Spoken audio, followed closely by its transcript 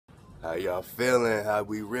How y'all feeling? How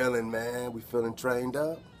we reeling, man? We feeling trained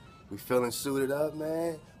up? We feeling suited up,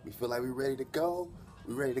 man? We feel like we ready to go?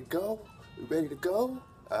 We ready to go? We ready to go?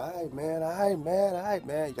 Alright, man. Alright, man. Alright,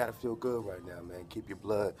 man. You gotta feel good right now, man. Keep your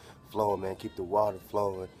blood flowing, man. Keep the water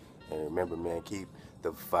flowing. And remember, man, keep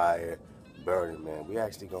the fire burning, man. We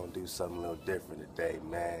actually gonna do something a little different today,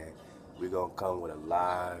 man. We gonna come with a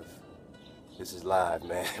live, this is live,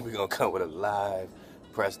 man. We gonna come with a live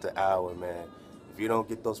Prester hour, man. If you don't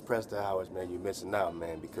get those Prester hours, man, you're missing out,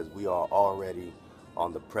 man, because we are already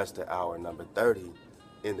on the Prester hour number 30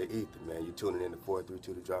 in the ether, man. You're tuning in to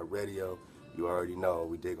 432 The Drop Radio. You already know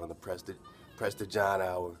we dig on the Prester John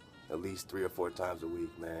hour at least 3 or 4 times a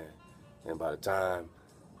week, man. And by the time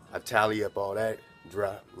I tally up all that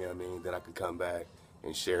drop, you know what I mean, then I can come back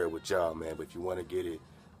and share it with y'all, man. But if you want to get it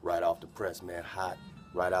right off the press, man, hot,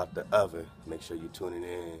 right out the oven, make sure you're tuning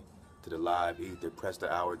in to the live ether. Prester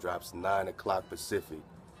hour drops 9 o'clock Pacific,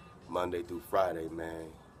 Monday through Friday, man.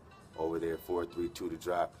 Over there,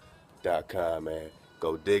 432thedrop.com, man.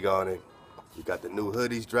 Go dig on it. We got the new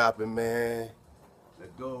hoodies dropping, man.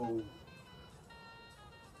 Let's go.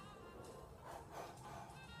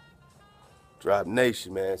 Drop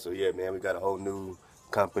Nation, man. So yeah, man, we got a whole new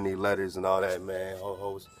company letters and all that, man. Whole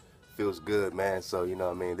host feels good, man. So you know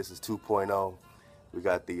what I mean, this is 2.0. We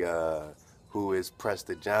got the Who is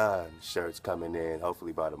Prester John shirts coming in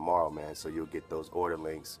hopefully by tomorrow, man. So you'll get those order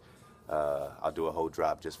links. I'll do a whole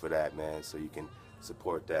drop just for that, man. So you can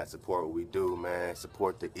support that, support what we do, man.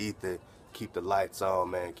 Support the ether, keep the lights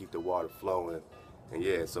on, man. Keep the water flowing. And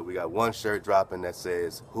yeah, so we got one shirt dropping that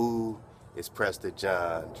says Who is Prester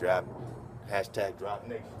John? Drop hashtag Drop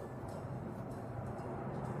Nation.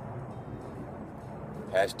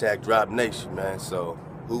 Hashtag Drop Nation, man. So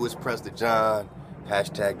who is Prester John?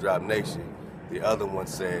 Hashtag Drop Nation. The other one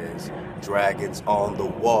says Dragons on the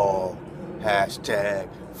Wall. Hashtag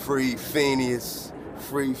Free Phineas.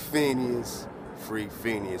 Free Phineas. Free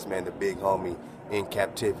Phineas, man. The big homie in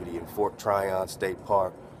captivity in Fort Tryon State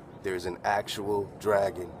Park. There's an actual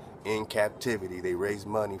dragon in captivity. They raise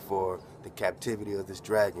money for the captivity of this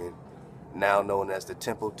dragon, now known as the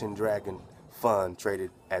Templeton Dragon Fund,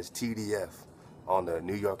 traded as TDF on the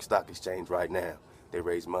New York Stock Exchange right now. They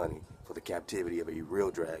raise money for the captivity of a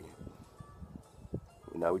real dragon.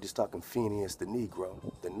 Now we're just talking Phineas the Negro,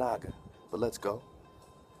 the Naga. But let's go.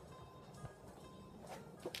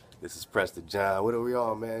 This is Prester John. What are we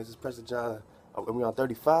on, man? This is Prester John. Are we on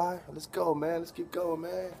 35? Let's go, man. Let's keep going,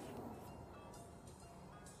 man.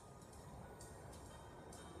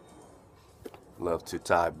 Love to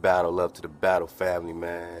Ty Battle. Love to the Battle family,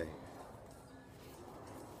 man.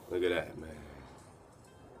 Look at that, man.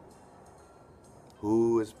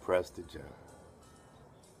 Who is Prester John?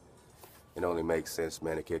 It only makes sense,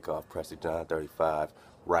 man, to kick off Prester John 35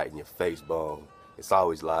 right in your face bone. It's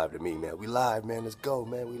always live to me, man. We live, man. Let's go,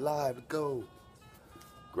 man. We live. Let's go.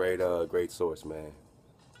 Great source, man.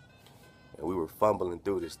 And we were fumbling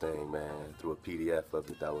through this thing, man, through a PDF of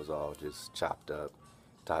it that was all just chopped up.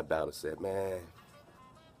 Ty Battle said, man,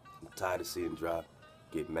 I'm tired of seeing drop.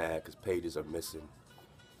 Get mad because pages are missing.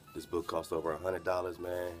 This book cost over $100,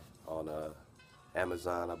 man, on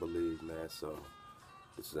Amazon, I believe, man. So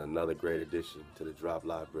this is another great addition to the Drop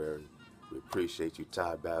Library. We appreciate you,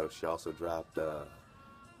 Ty Battle. She also dropped the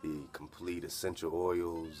complete essential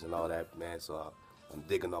oils and all that, man. So I'm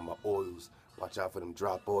digging on my oils. Watch out for them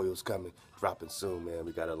drop oils coming, dropping soon, man.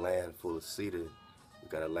 We got a land full of cedar. We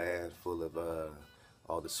got a land full of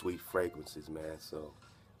all the sweet fragrances, man. So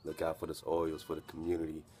look out for those oils for the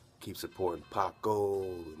community. Keep supporting Paco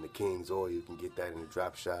and the King's Oil. You can get that in the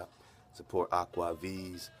drop shop. Support Ahchwa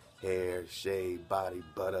V's, hair, shave, body,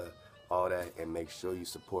 butter, all that. And make sure you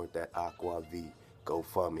support that Ahchwa V.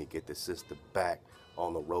 GoFundMe. Get the sister back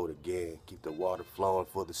on the road again. Keep the water flowing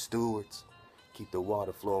for the stewards. Keep the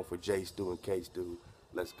water flowing for J Stu and K Stu.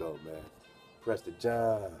 Let's go, man. Prester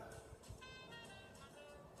John.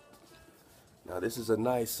 Now this is a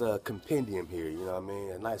nice compendium here, you know what I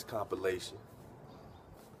mean? A nice compilation.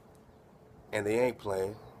 And they ain't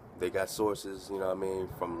playing. They got sources, you know what I mean,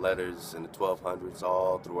 from letters in the 1200s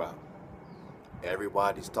all throughout.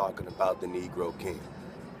 Everybody's talking about the Negro King.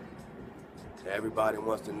 Everybody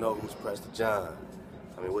wants to know who's Prester John.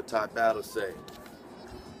 I mean, what Ty Battle say?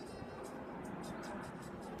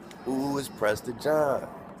 Who is Prester John?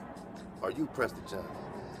 Are you Prester John?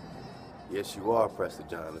 Yes, you are Prester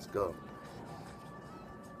John. Let's go.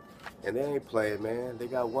 And they ain't playing, man. They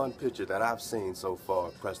got one picture that I've seen so far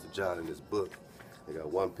of Prester John in this book. They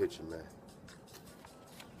got one picture, man.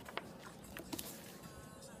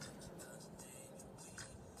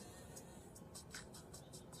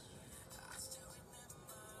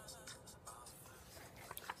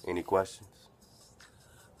 Any questions?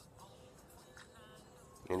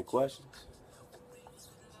 Any questions?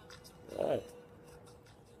 All right.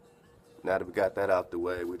 Now that we got that out the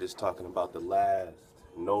way, we're just talking about the last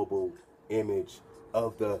noble image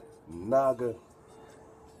of the Naga,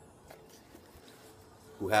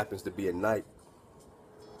 who happens to be a knight.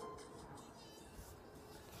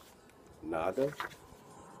 Naga?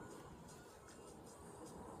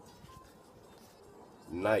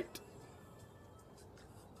 Knight.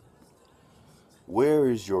 Where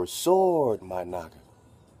is your sword, my Naga?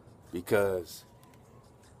 Because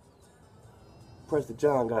Prester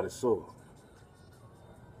John got a sword.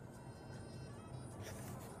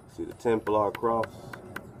 See the Templar cross?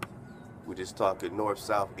 We're just talking north,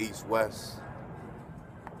 south, east, west.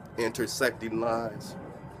 Intersecting lines.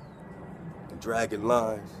 Dragon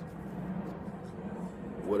lines.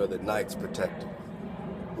 What are the knights protecting?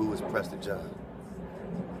 Who is Prester John?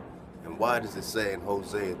 And why does it say in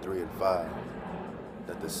Hosea 3 and 5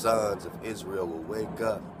 that the sons of Israel will wake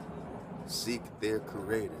up, seek their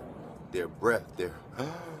creator, their breath, their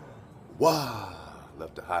wow.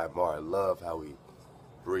 Love to high mar. I love how he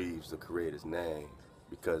breathes the creator's name,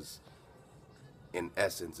 because in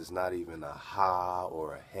essence it's not even a ha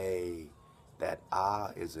or a hey. That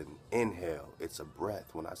ah is an inhale. It's a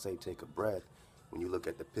breath. When I say take a breath, when you look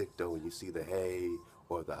at the picto and you see the hey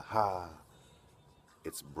or the ha,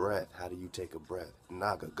 it's breath. How do you take a breath?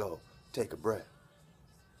 Naga, go. Take a breath.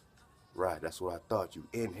 Right, that's what I thought. You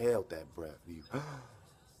inhaled that breath. You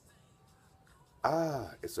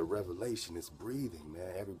it's a revelation. It's breathing,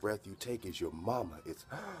 man. Every breath you take is your mama. It's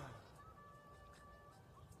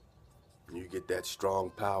you get that strong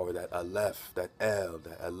power, that aleph, that el,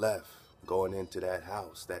 that aleph, going into that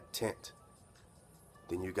house, that tent.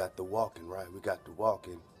 Then you got the walking, right? We got the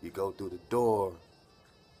walking. You go through the door.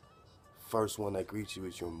 First one that greets you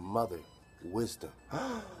is your mother. Wisdom.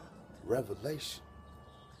 Revelation.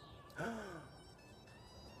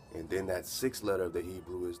 And then that sixth letter of the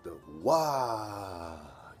Hebrew is the wah.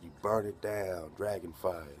 You burn it down. Dragon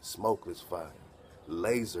fire, smokeless fire,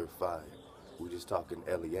 laser fire. We're just talking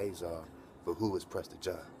Eleazar, but who is Prester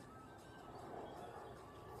John?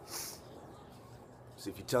 See,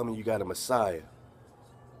 if you tell me you got a Messiah,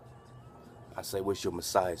 I say, what's your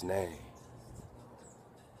Messiah's name?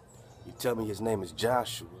 You tell me his name is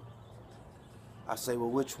Joshua, I say, well,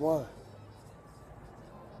 which one?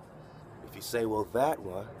 If you say, well, that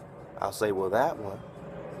one, I'll say, well, that one.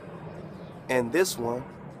 And this one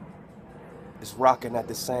is rocking at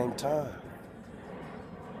the same time.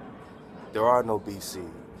 There are no BCs.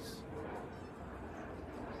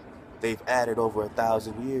 They've added over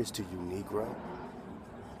 1,000 years to you, Negro,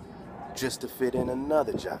 just to fit in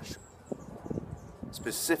another Joshua.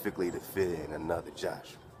 Specifically to fit in another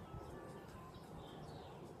Joshua.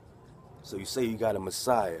 So you say you got a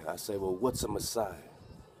Messiah. I say, well, what's a Messiah?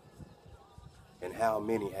 And how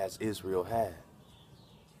many has Israel had?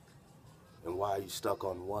 And why are you stuck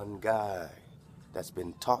on one guy that's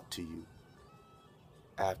been taught to you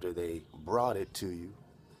after they brought it to you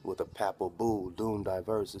with a papal bull, doomed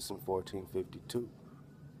Diversas in 1452?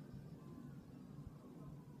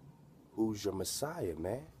 Who's your Messiah,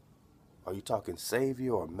 man? Are you talking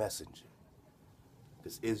savior or messenger?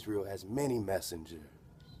 Because Israel has many messengers.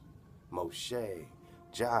 Moshe,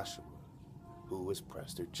 Joshua, who is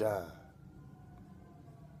Prester John,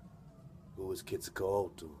 who is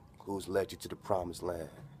Cuzco, who's led you to the promised land.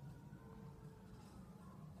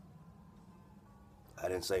 I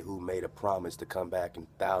didn't say who made a promise to come back in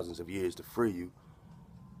thousands of years to free you.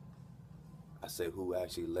 I said who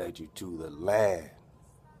actually led you to the land.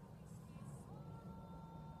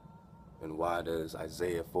 And why does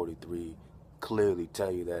Isaiah 43 clearly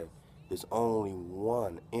tell you that there's only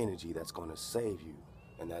one energy that's going to save you,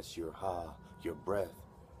 and that's your ha, your breath,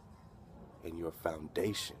 and your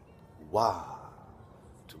foundation. Why?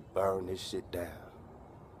 To burn this shit down,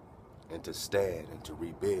 and to stand, and to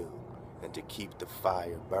rebuild, and to keep the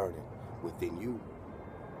fire burning within you.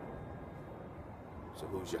 So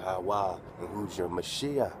who's your Ahchwa, and who's your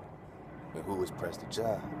Mashiach, and who is Prester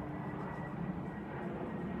John?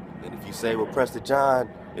 And if you say, well, Prester John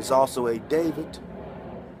is also a David,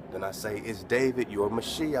 then I say, is David your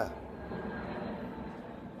Mashiach?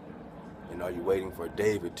 And are you waiting for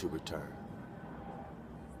David to return?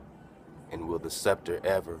 And will the scepter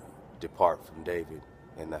ever depart from David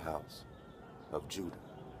in the house of Judah?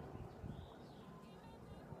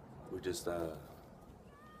 We're just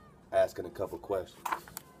asking a couple questions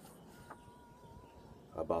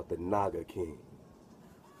about the Naga King,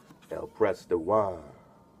 El Prester Juan.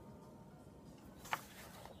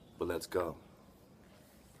 But let's go.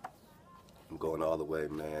 I'm going all the way,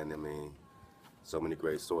 man. I mean, So many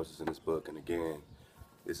great sources in this book, and again,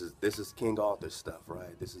 this is King Arthur stuff,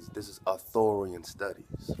 right? This is Arthurian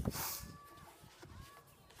studies.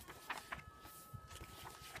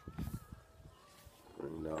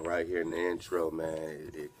 You know, right here in the intro,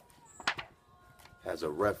 man, it has a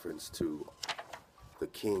reference to the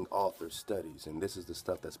King Arthur studies, and this is the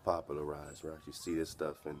stuff that's popularized, right? You see this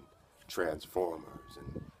stuff in Transformers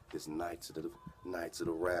and this Knights of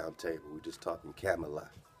the Round Table. We're just talking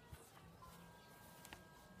Camelot.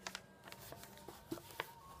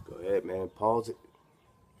 Go ahead, man. Pause it.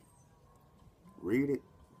 Read it.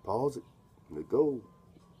 Pause it. Let go.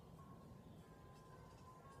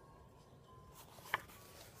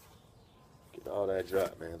 Get all that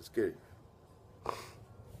drop, man. Let's get it.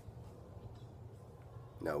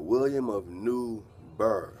 Now, William of New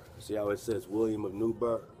Burr. See how it says William of New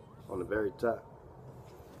Burr on the very top?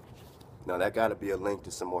 Now, that got to be a link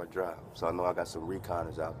to some more drops. So I know I got some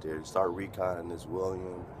reconners out there to start reconning this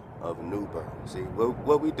William of New Burr. See,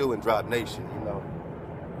 what we do in Drop Nation, you know.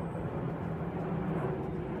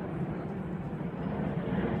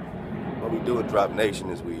 What we do in Drop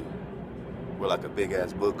Nation is we're like a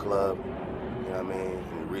big-ass book club, you know what I mean?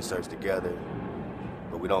 And we research together,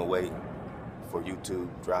 but we don't wait for YouTube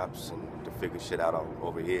drops and to figure shit out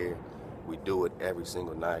over here. We do it every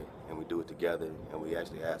single night, and we do it together, and we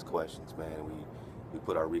actually ask questions, man. We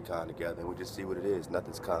put our recon together, and we just see what it is.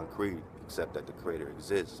 Nothing's concrete except that the creator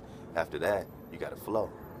exists. After that, you gotta flow.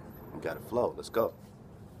 You gotta flow. Let's go.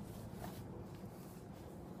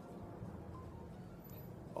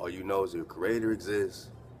 All you know is your creator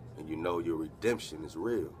exists, and you know your redemption is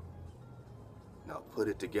real. Now put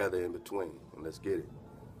it together in between, and let's get it.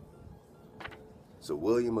 So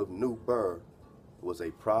William of New Burr was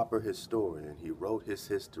a proper historian. He wrote his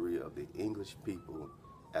history of the English people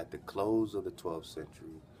at the close of the 12th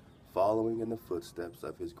century, following in the footsteps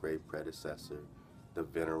of his great predecessor, the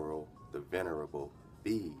venerable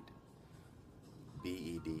Bede,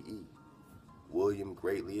 B-E-D-E. William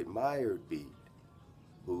greatly admired Bede,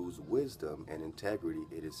 whose wisdom and integrity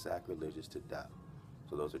it is sacrilegious to doubt.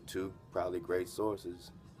 So those are two probably great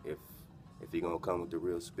sources if you're going to come with the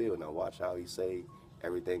real spiel. Now watch how he say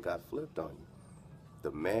everything got flipped on you.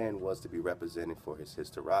 The man was to be represented for his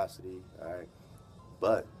historicity, all right?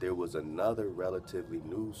 But there was another relatively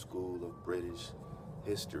new school of British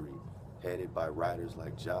history headed by writers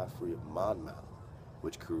like Geoffrey of Monmouth,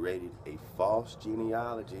 which created a false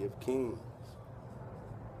genealogy of kings.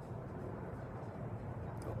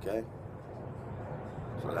 Okay?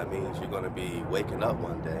 So that means you're going to be waking up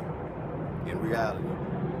one day in reality,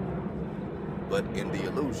 but in the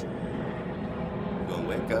illusion. You're going to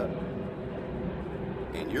wake up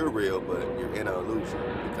and you're real, but you're in an illusion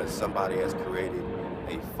because somebody has created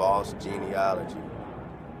a false genealogy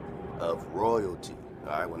of royalty. All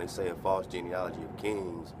right, when they say a false genealogy of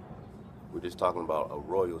kings, we're just talking about a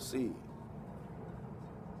royal seed.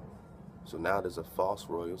 So now there's a false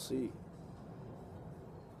royal seed.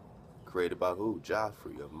 Created by who?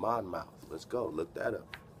 Geoffrey of Monmouth. Let's go, look that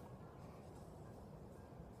up.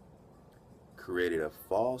 Created a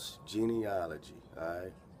false genealogy, all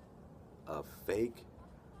right? A fake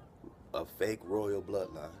royal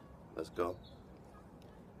bloodline. Let's go.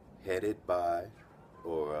 Headed by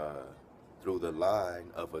or through the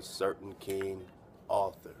line of a certain King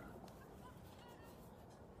Arthur.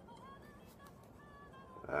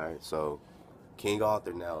 All right, so King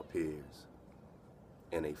Arthur now appears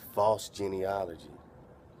in a false genealogy,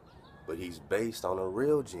 but he's based on a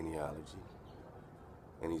real genealogy,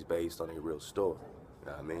 and he's based on a real story. You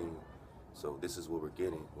know what I mean? So this is what we're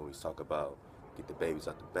getting when we talk about get the babies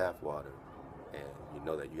out the bathwater, and you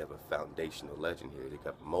know that you have a foundational legend here. They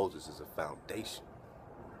got Moses as a foundation.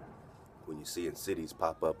 When you see in cities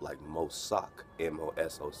pop up like Mosoch,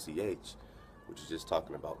 M-O-S-O-C-H, which is just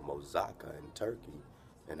talking about Mosaka in Turkey,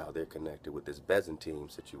 and how they're connected with this Byzantine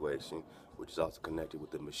situation, which is also connected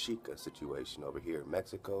with the Mexica situation over here in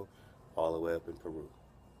Mexico, all the way up in Peru.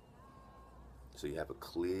 So you have a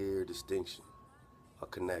clear distinction, a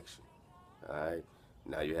connection, all right?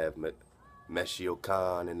 Now you have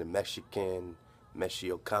Mexican and the Mexicans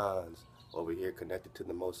over here connected to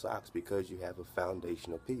the Mosochs because you have a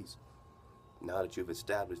foundational piece. Now that you've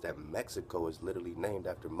established that Mexico is literally named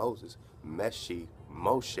after Moses, Meshi,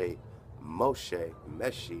 Moshe, Moshe,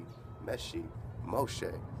 Meshi, Meshi,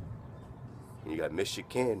 Moshe. And you got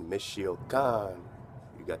Michigan, Michoacan,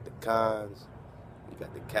 you got the Khans, you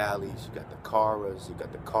got the Calis, you got the Caras, you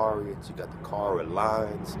got the Carians, you got the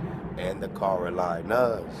Carolines, and the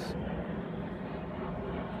Carolinas.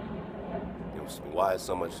 Why is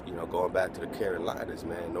so much, going back to the Carolinas,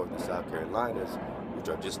 man, North and South Carolinas, which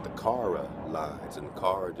are just the Cara lines, and the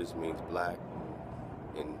Cara just means black,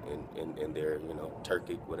 in their, you know,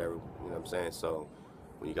 Turkic, whatever, you know what I'm saying? So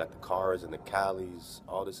when you got the Karas and the Kalis,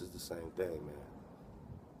 all this is the same thing, man.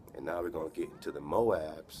 And now we're gonna get into the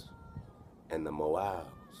Moabs and the Moals.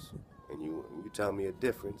 And you tell me a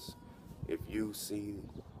difference if you see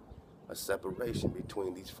a separation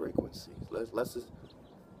between these frequencies. Let's just,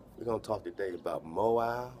 we're gonna talk today about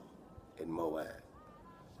Moal and Moab.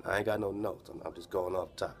 I ain't got no notes. I'm just going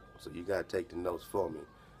off top. So you gotta take the notes for me.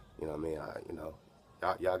 You know what I mean? You know,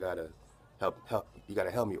 y'all gotta help. You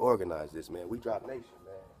gotta help me organize this, man. We Drop Nation,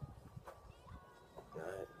 man. All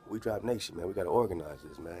right? We Drop Nation, man. We gotta organize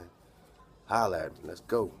this, man. Holla at me. Let's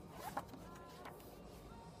go.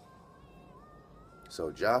 So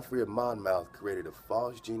Geoffrey of Monmouth created a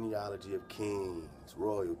false genealogy of kings,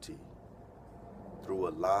 royalty, through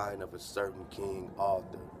a line of a certain king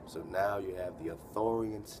Arthur. So now you have the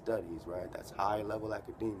Arthurian studies, right? That's high level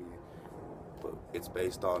academia. But it's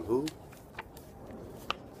based on who?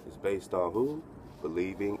 It's based on who?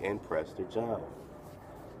 Believing in Prester John.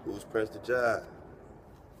 Who's Prester John?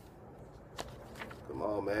 Come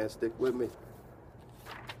on, man, stick with me.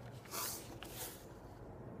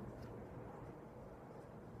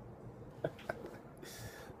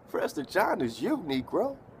 Prester John is you,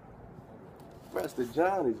 Negro. Prester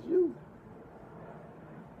John is you.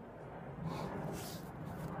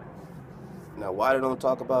 Now, why they don't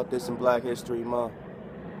talk about this in Black History Month?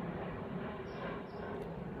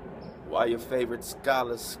 Why your favorite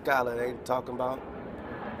scholar ain't talking about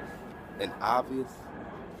an obvious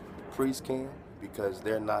priest king? Because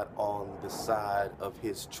they're not on the side of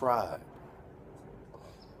his tribe.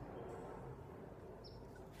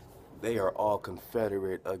 They are all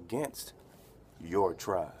confederate against your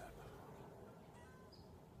tribe.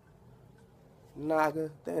 Naga,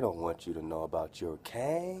 they don't want you to know about your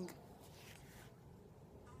king.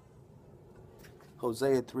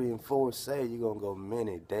 Hosea 3 and 4 say you're going to go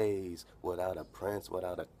many days without a prince,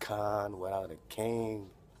 without a khan, without a king.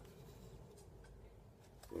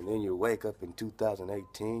 And then you wake up in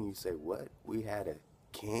 2018, you say, what? We had a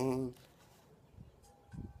king?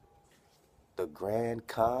 The Grand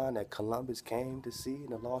Khan that Columbus came to see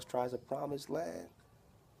in the Lost Tribes of Promised Land?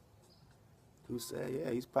 Who said,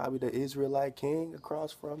 yeah, he's probably the Israelite king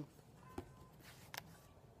across from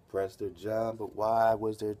Prester John. But why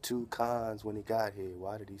was there two Khans when he got here?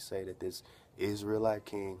 Why did he say that this Israelite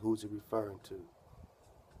king, who's he referring to?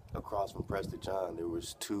 Across from Prester John, there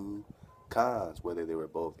was two Khans, whether they were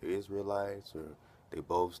both Israelites or they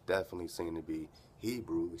both definitely seem to be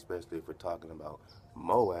Hebrew, especially if we're talking about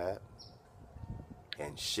Moab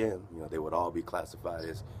and Shem. You know, they would all be classified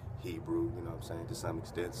as Hebrew, you know what I'm saying, to some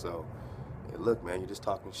extent. So, hey, look, man, you're just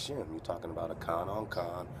talking Shem. You're talking about a Khan on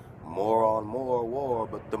Khan, Moor on Moor war,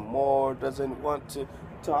 but the Moor doesn't want to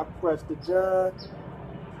talk Prester John.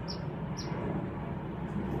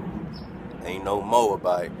 Ain't no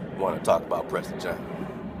Moabite want to talk about Prester John.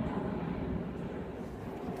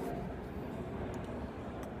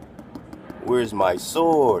 Where's my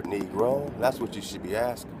sword, Negro? That's what you should be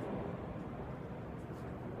asking.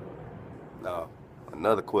 Now,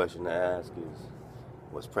 another question to ask is,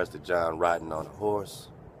 was Prester John riding on a horse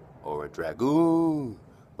or a dragoon?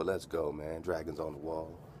 But let's go, man. Dragons on the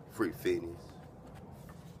wall. Free Phoenix.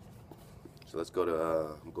 So let's go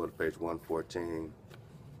to page 114.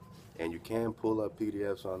 And you can pull up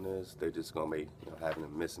PDFs on this. They're just gonna make, you know, having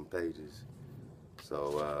them missing pages.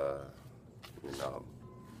 So you know,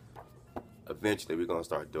 eventually we're gonna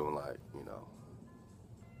start doing, like, you know,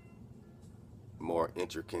 more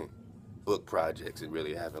intricate book projects and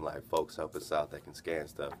really having like folks help us out that can scan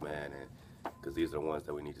stuff, man. And because these are the ones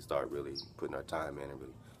that we need to start really putting our time in and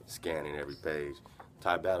really scanning every page.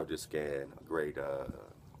 Ty Battle just scanned a great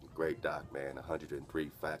doc, man.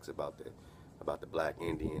 103 facts about the Black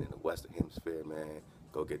Indian in the Western Hemisphere, man.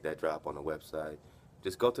 Go get that drop on the website.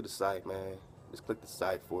 Just go to the site, man. Just click the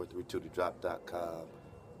site, 432thedrop.com,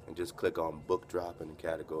 and just click on book drop in the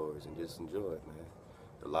categories and just enjoy it, man.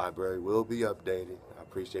 The library will be updated. I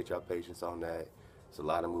appreciate y'all patience on that. It's a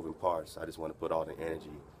lot of moving parts. I just want to put all the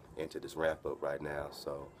energy into this ramp up right now.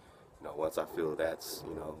 So, you know, once I feel that's,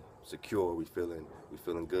 you know, secure, we feeling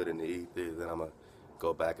good in the ether, then I'm gonna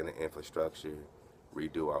go back in the infrastructure,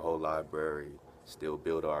 redo our whole library, still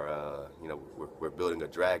build our, you know, we're building a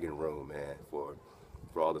dragon room, man, for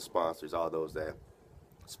all the sponsors, all those that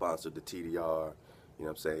sponsored the TDR, you know what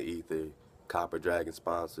I'm saying, Ether, Copper Dragon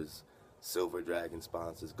sponsors, Silver Dragon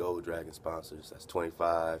sponsors, Gold Dragon sponsors. That's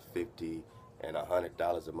 $25, $50, and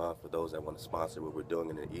 $100 a month for those that want to sponsor what we're doing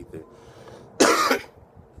in the Ether. The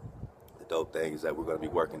dope thing is that we're going to be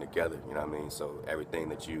working together, you know what I mean? So every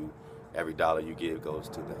dollar you give goes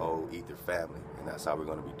to the whole Ether family, and that's how we're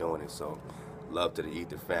going to be doing it. So Love to the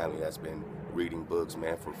Ether family that's been reading books,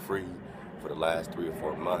 man, for free for the last 3 or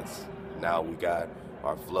 4 months. Now we got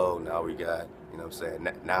our flow. Now we got, you know what I'm saying,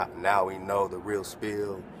 now we know the real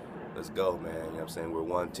spiel. Let's go, man. You know what I'm saying? We're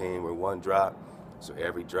one team, we're one drop. So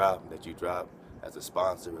every drop that you drop as a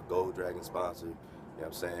sponsor, a Gold Dragon sponsor, you know what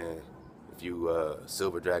I'm saying? If you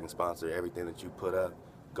Silver Dragon sponsor, everything that you put up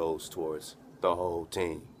goes towards the whole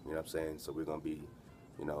team. You know what I'm saying? So we're gonna be,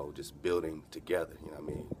 you know, just building together. You know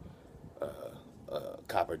what I mean?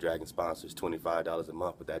 Copper Dragon sponsors $25 a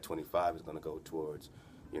month, but that 25 is gonna go towards,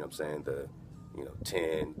 you know what I'm saying, the, you know,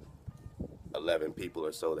 10, 11 people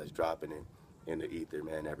or so that's dropping in the ether,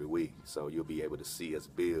 man, every week. So you'll be able to see us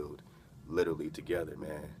build literally together,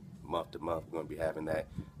 man. Month to month, we're gonna be having that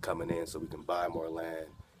coming in so we can buy more land,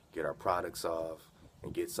 get our products off,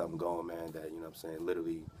 and get something going, man, that, you know what I'm saying,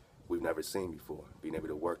 literally we've never seen before. Being able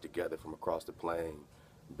to work together from across the plane,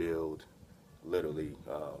 build literally, you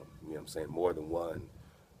know what I'm saying, more than one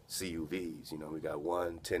CUVs. You know, we got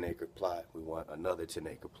one 10-acre plot. We want another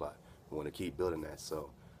 10-acre plot. We want to keep building that.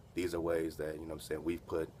 So these are ways that, you know what I'm saying, we've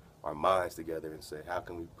put our minds together and say, how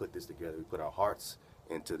can we put this together? We put our hearts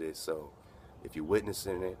into this. So if you're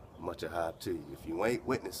witnessing it, much ado to you. If you ain't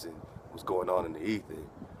witnessing what's going on in the ether,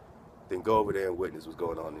 then go over there and witness what's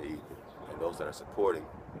going on in the ether. And those that are supporting,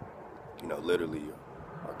 you know, literally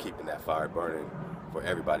are keeping that fire burning for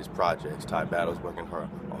everybody's projects. Ty Battle's working on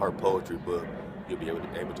her poetry book. You'll be able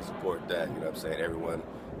to support that, you know what I'm saying? Everyone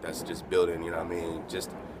that's just building, you know what I mean,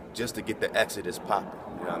 just to get the exodus popping,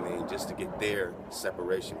 you know what I mean? Just to get their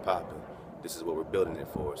separation popping. This is what we're building it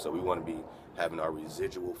for. So we want to be having our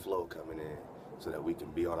residual flow coming in so that we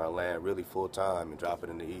can be on our land really full time and drop it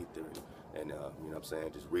in the ether and you know what I'm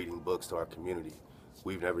saying, just reading books to our community.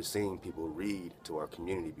 We've never seen people read to our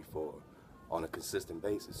community before on a consistent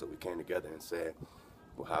basis. So we came together and said,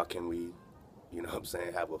 well, how can we, you know what I'm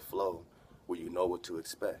saying, have a flow where you know what to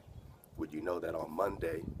expect? Where you know that on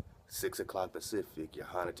Monday, 6 o'clock Pacific, your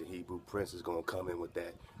Haunted Hebrew Prince is going to come in with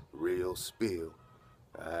that real spiel,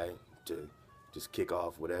 all right, to just kick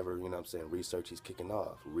off whatever, you know what I'm saying, research he's kicking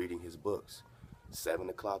off, reading his books. 7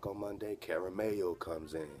 o'clock on Monday, Carameo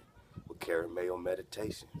comes in with Carameo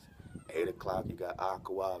Meditations. 8 o'clock, you got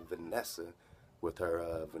Ahchwa Vanessa with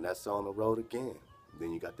her Vanessa on the Road Again.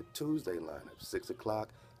 Then you got the Tuesday lineup. 6 o'clock,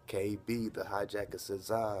 KB, the hijacker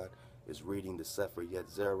Cezanne, is reading the Sefer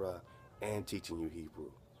Yetzirah and teaching you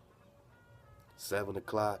Hebrew. 7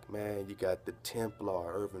 o'clock, man, you got the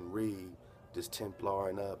Templar, Irvin Reed, just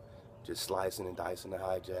Templaring up, just slicing and dicing the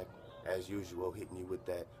hijack. As usual, hitting you with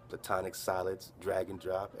that platonic solids, dragon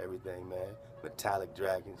drop, everything, man. Metallic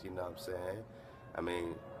dragons, you know what I'm saying? I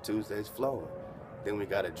mean, Tuesday's flowing. Then we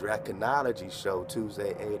got a draconology show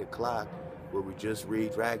Tuesday, 8 o'clock, where we just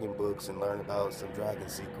read dragon books and learn about some dragon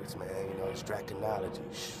secrets, man. You know, it's draconology.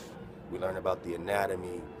 We learn about the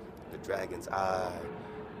anatomy, the dragon's eye,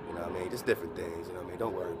 you know what I mean? Just different things, you know what I mean?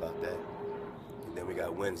 Don't worry about that. And then we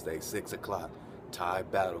got Wednesday, 6 o'clock. Ty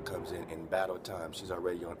Battle comes in battle time. She's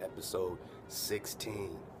already on episode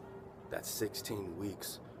 16. That's 16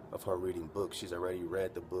 weeks of her reading books. She's already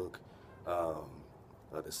read the book,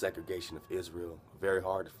 The Segregation of Israel. Very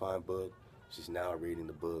hard to find book. She's now reading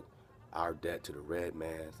the book, Our Debt to the Red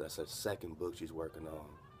Man. That's her second book she's working on.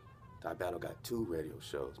 Ty Battle got 2 radio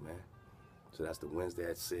shows, man. So that's the Wednesday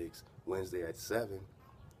at 6. Wednesday at 7,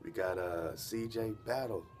 we got CJ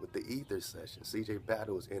Battle with the Ether Session. CJ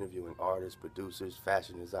Battle is interviewing artists, producers,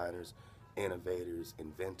 fashion designers, innovators,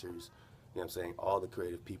 inventors, you know what I'm saying, all the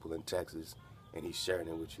creative people in Texas, and he's sharing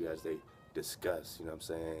it with you as they discuss, you know what I'm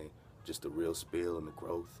saying, just the real spill and the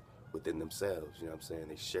growth within themselves, you know what I'm saying.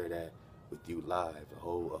 They share that with you live, a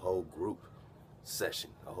whole group session,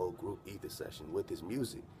 a whole group Ether session with his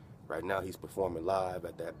music. Right now he's performing live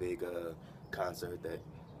at that big concert that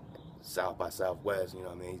South by Southwest, you know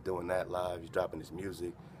what I mean? He's doing that live. He's dropping his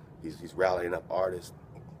music. He's rallying up artists.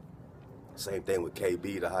 Same thing with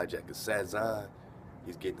KB, the hijacker Cezanne.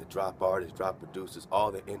 He's getting the drop artists, drop producers,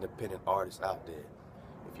 all the independent artists out there.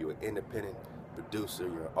 If you're an independent producer,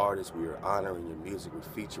 you're an artist, we are honoring your music. We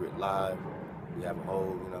feature it live. We have a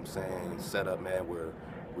whole, you know what I'm saying, setup, man, where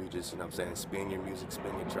we just, you know what I'm saying, spin your music,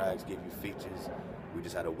 spin your tracks, give you features. We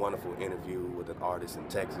just had a wonderful interview with an artist in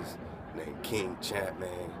Texas named King Champ,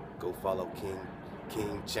 man. Go follow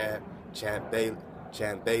King Champ, Champ Bayleaf,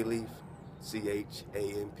 ChampBaylefe.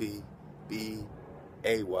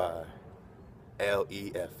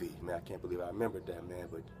 Man, I can't believe I remembered that, man.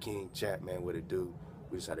 But King Champ, man, what it do?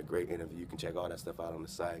 We just had a great interview. You can check all that stuff out on the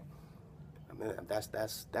site. I mean,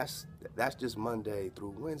 that's just Monday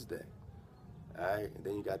through Wednesday. All right, and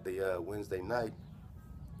then you got the Wednesday night,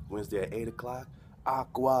 Wednesday at 8 o'clock.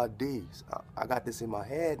 Ahchwa D's. I got this in my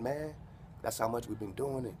head, man. That's how much we've been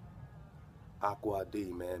doing it. Ahchwa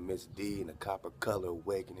D, man, Miss D and the Copper Color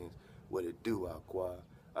Awakenings. What it do, Ahchwa?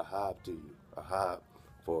 A hive to you. A hive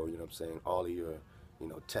for, you know what I'm saying, all of your,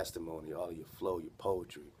 testimony, all of your flow, your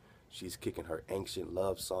poetry. She's kicking her ancient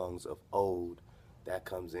love songs of old. That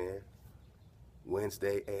comes in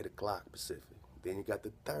Wednesday, 8 o'clock Pacific. Then you got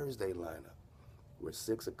the Thursday lineup. We're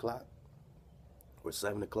 6 o'clock. We're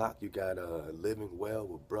 7 o'clock. You got Living Well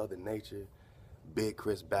with Brother Nature. Big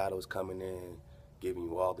Chris Battles coming in, giving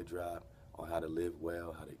you all the drop on how to live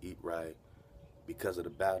well, how to eat right. Because of the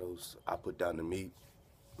battles, I put down the meat.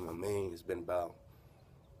 You know what I mean? It's been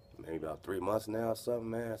maybe about 3 months now or something,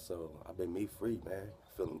 man. So I've been meat-free, man.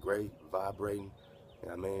 Feeling great, vibrating. You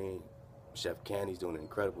know what I mean? Chef Candy's doing an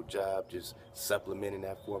incredible job just supplementing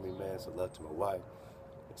that for me, man. So love to my wife.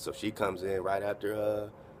 So she comes in right after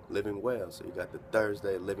Living Well. So you got the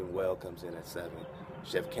Thursday, Living Well comes in at 7.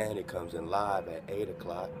 Chef Candy comes in live at 8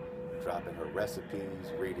 o'clock, dropping her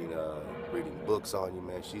recipes, reading books on you,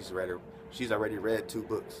 man. She's already read 2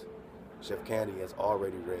 books. Chef Candy has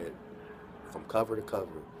already read from cover to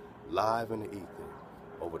cover, live in the ether,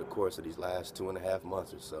 over the course of these last 2.5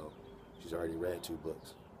 months or so. She's already read 2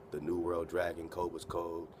 books. The New World Dragon, Cobra's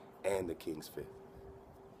Code, and The King's Fifth.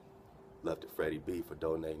 Love to Freddie B for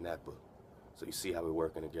donating that book. So you see how we're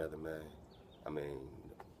working together, man. I mean,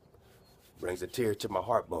 brings a tear to my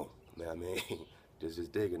heart bone. You know what I mean?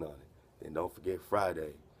 just digging on it. And don't forget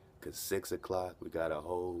Friday, because 6 o'clock, we got a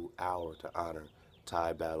whole hour to honor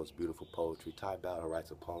Ty Battle's beautiful poetry. Ty Battle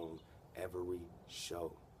writes a poem every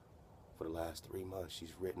show. For the last 3 months,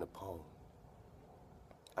 she's written a poem.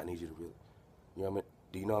 I need you to really, you know what I mean?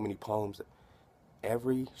 Do you know how many poems?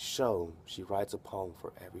 Every show, she writes a poem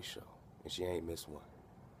for every show, and she ain't missed one.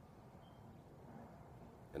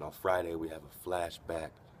 And on Friday, we have a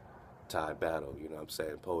flashback Ty Battle, you know what I'm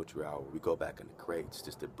saying, poetry hour. We go back in the crates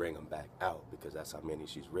just to bring them back out because that's how many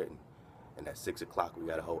she's written. And at 6 o'clock, we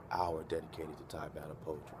got a whole hour dedicated to Ty Battle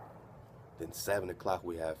poetry. Then 7 o'clock,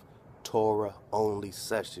 we have Torah-only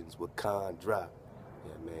sessions with kingdrop.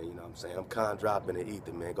 Yeah, man, you know what I'm saying? I'm kingdrop in the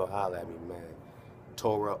ether, man. Go holler at me, man.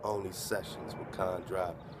 Torah-only sessions with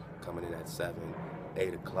kingdrop coming in at 7,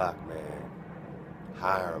 8 o'clock, man.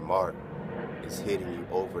 Higher Mark is hitting you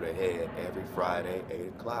over the head every Friday, 8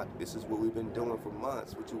 o'clock. This is what we've been doing for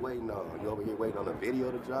months. What you waiting on? You over here waiting on a video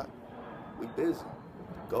to drop? We busy.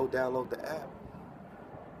 Go download the app.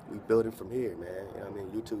 We building from here, man. You know what I mean?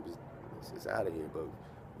 YouTube is out of here, but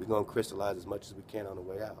we're going to crystallize as much as we can on the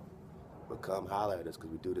way out. But come holler at us because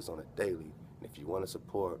we do this on a daily. And if you want to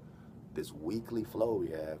support this weekly flow we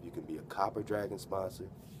have, you can be a Copper Dragon sponsor,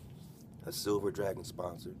 a Silver Dragon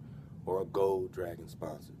sponsor, or a Gold Dragon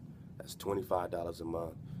sponsor. That's $25 a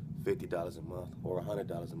month, $50 a month, or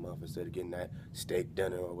 $100 a month instead of getting that steak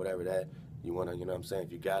dinner or whatever that you want to, you know what I'm saying?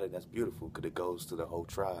 If you got it, that's beautiful because it goes to the whole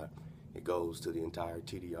tribe. It goes to the entire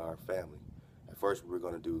TDR family. At first, we were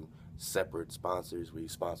going to do separate sponsors. We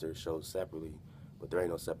sponsor shows separately, but there ain't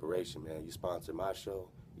no separation, man. You sponsor my show,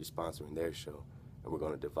 you're sponsoring their show. And we're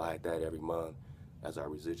going to divide that every month as our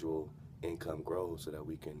residual income grows so that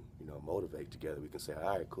we can, motivate together. We can say,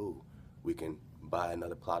 all right, cool. We can buy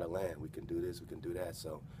another plot of land. We can do this. We can do that.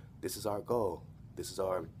 So this is our goal. This is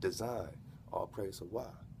our design. All praise to why.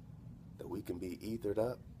 That we can be ethered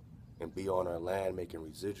up and be on our land making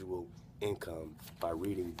residual income by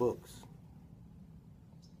reading books.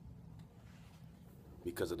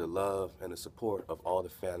 Because of the love and the support of all the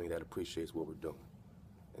family that appreciates what we're doing.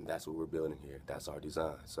 And that's what we're building here. That's our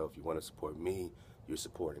design. So if you want to support me, you're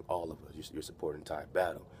supporting all of us. You're supporting Ty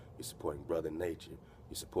Battle. You're supporting Brother Nature.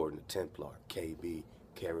 You're supporting the Templar, KB,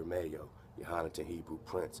 Caramello, Yohanatan Hebrew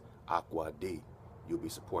Prince, Ahchwa D. You'll be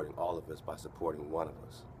supporting all of us by supporting one of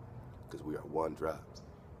us. Because we are one drop.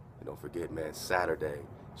 And don't forget, man, Saturday,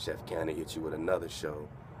 Chef Candy hits you with another show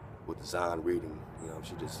with Zahn reading.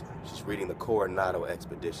 She's reading the Coronado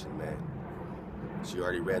Expedition, man. She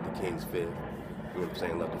already read the King's Fifth. You know what I'm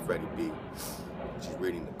saying? Love to Freddie B. She's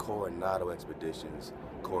reading the Coronado Expeditions.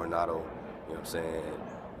 Coronado, you know what I'm saying?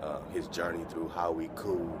 His journey through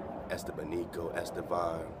Hawiku, Estebanico,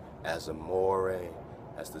 Estevan, Azamore,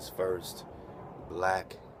 as this first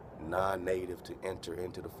black non-native to enter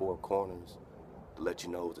into the Four Corners. To let you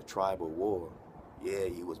know it was a tribal war. Yeah,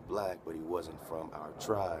 he was black, but he wasn't from our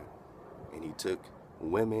tribe. And he took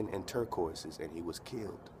women and turquoises, and he was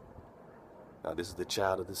killed. Now, this is the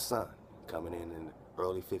child of the sun, coming in the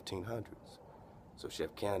early 1500s. So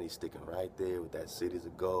Chef County's sticking right there with that cities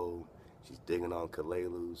of gold. She's digging on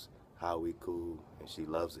Kalelus, Hawiku, and she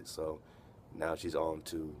loves it. So now she's on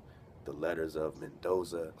to the letters of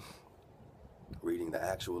Mendoza, reading the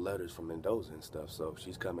actual letters from Mendoza and stuff. So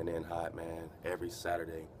she's coming in hot, man, every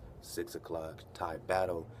Saturday, 6 o'clock. Ty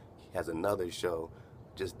Battle has another show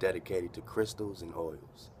just dedicated to crystals and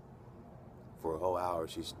oils. For a whole hour,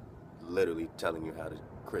 she's literally telling you how to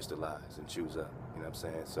crystallize and choose up. You know what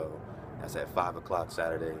I'm saying? So that's at 5 o'clock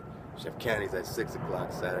Saturday. Chef Candy's at 6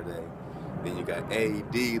 o'clock Saturday. Then you got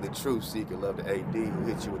AD, the Truth Seeker. Love the AD, who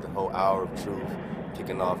hits you with the whole hour of truth,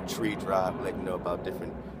 kicking off Tree Drop, letting you know about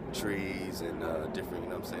different trees and different, you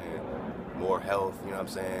know what I'm saying, more health, you know what I'm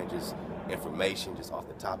saying, just information just off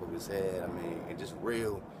the top of his head. I mean, and just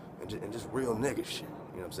real, and just real nigga shit.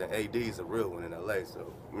 You know what I'm saying? AD's a real one in LA,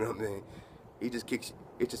 so you know what I mean. He just kicks.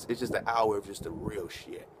 It's just an hour of just the real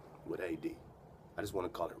shit with AD. I just want to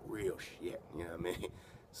call it real shit. You know what I mean?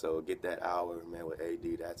 So get that hour, man, with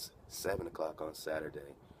AD. That's 7 o'clock on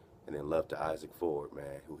Saturday. And then love to Isaac Ford,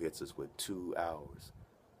 man, who hits us with 2 hours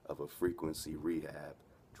of a frequency rehab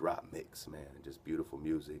drop mix, man. Just beautiful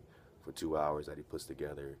music for 2 hours that he puts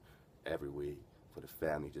together every week for the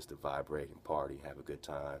family just to vibrate and party, have a good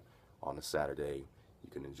time. On a Saturday, you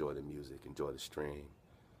can enjoy the music, enjoy the stream.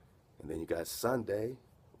 And then you got Sunday,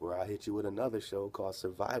 where I hit you with another show called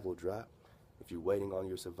Survival Drop. If you're waiting on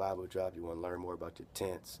your survival drop, you want to learn more about your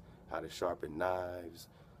tents, how to sharpen knives,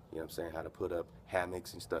 you know what I'm saying, how to put up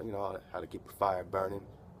hammocks and stuff, you know, how to keep the fire burning.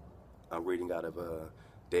 I'm reading out of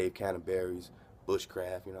Dave Canterbury's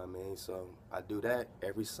Bushcraft, you know what I mean? So I do that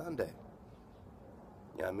every Sunday.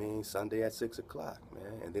 You know what I mean? Sunday at 6 o'clock,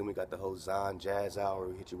 man. And then we got the whole Zion Jazz Hour.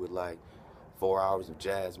 We hit you with like 4 hours of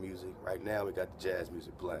jazz music. Right now we got the jazz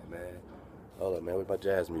music playing, man. Hold up, man. What about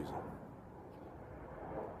jazz music?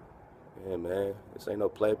 Yeah, man. This ain't no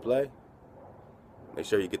play. Make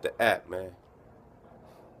sure you get the app, man.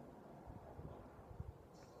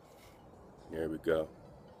 There we go.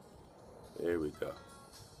 There we go.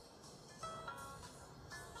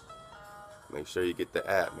 Make sure you get the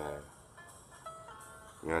app, man.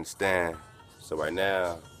 You understand? So right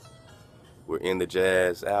now, we're in the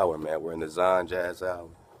jazz hour, man. We're in the Zion Jazz Hour.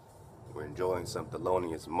 We're enjoying some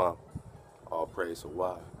Thelonious Monk. All praise to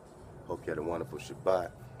Wah. Hope you had a wonderful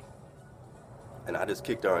Shabbat. And I just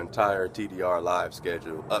kicked our entire TDR live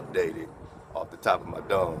schedule, updated off the top of my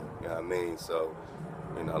dome. You know what I mean? So,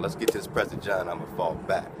 you know, let's get to this Prester John. I'm going to fall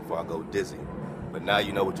back before I go dizzy. But now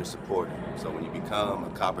you know what you're supporting. So when you become a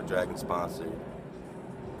Copper Dragon sponsor,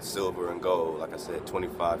 silver and gold, like I said,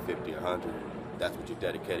 25, 50, 100, that's what you're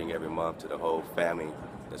dedicating every month to the whole family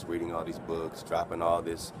that's reading all these books, dropping all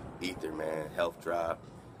this ether, man, health drop,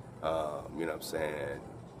 you know what I'm saying,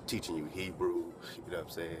 teaching you Hebrew, you know what I'm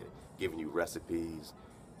saying, giving you recipes.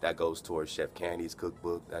 That goes towards Chef Candy's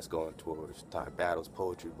cookbook. That's going towards Ty Battle's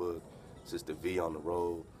poetry book, Sister V on the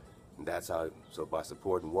road. And that's how, so by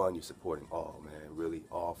supporting one, you're supporting all, man. Really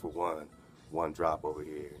all for one drop over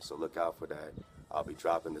here. So look out for that. I'll be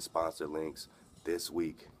dropping the sponsor links this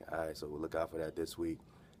week. All right, so we'll look out for that this week.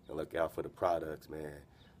 And look out for the products, man.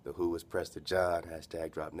 The Who is Prester John,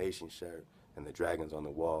 hashtag Drop Nation shirt. And the Dragons on the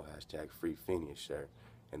Wall, hashtag Free Phineas shirt.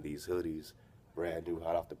 And these hoodies, brand new,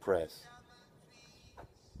 hot off the press.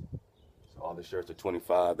 So all the shirts are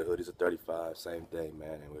 25, the hoodies are 35, same thing,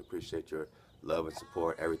 man. And we appreciate your love and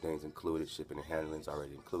support. Everything's included. Shipping and handling's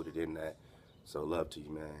already included in that. So love to you,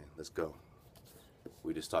 man. Let's go.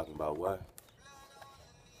 We just talking about what?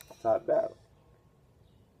 Top battle.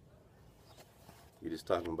 You just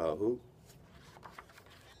talking about who?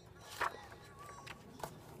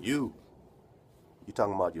 You. You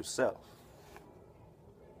talking about yourself.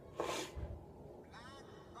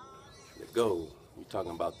 Let go. You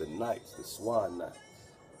talking about the knights, the swan knights.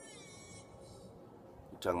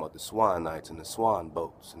 You talking about the swan knights and the swan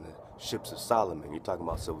boats and the ships of Solomon. You talking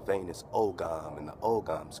about Sylvanus Ogam and the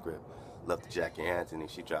Ogam script. Love to Jackie Anthony.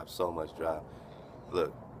 She dropped so much drop.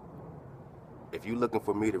 Look. If you're looking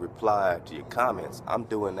for me to reply to your comments, I'm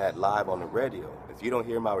doing that live on the radio. If you don't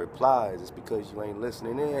hear my replies, it's because you ain't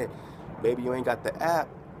listening in. Maybe you ain't got the app.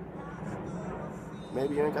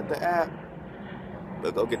 Maybe you ain't got the app.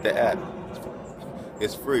 But go get the app.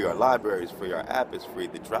 It's free. Our library is free. Our app is free.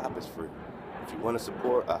 The drop is free. If you want to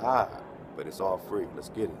support, aha. But it's all free. Let's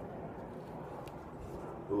get it.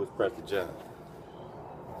 Who is Prester John?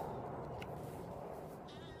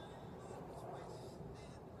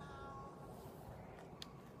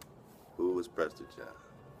 Who is Prester John?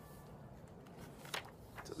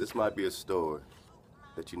 So this might be a story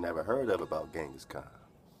that you never heard of about Genghis Khan.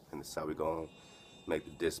 And this is how we gonna make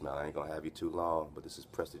the dismount. I ain't gonna have you too long, but this is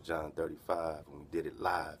Prester John 35, and we did it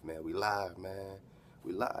live, man. We live, man.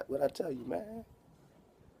 We live. What'd I tell you, man?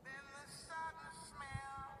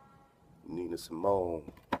 Nina Simone.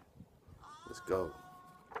 Let's go.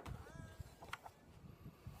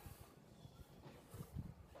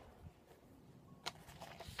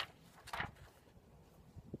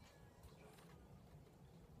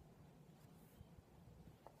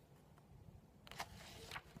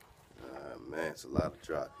 it's a lot of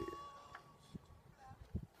drop here.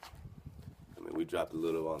 I mean, we dropped a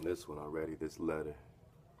little on this one already, this letter.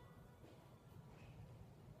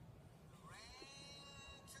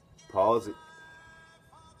 Pause it.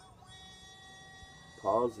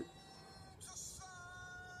 Pause it.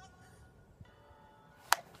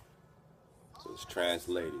 So it's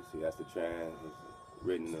translated. See, that's the it's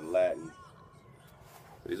written in Latin.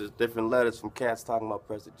 But these are different letters from cats talking about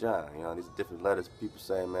Prester John. You know, these are different letters people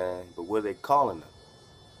saying, man, but what are they calling them?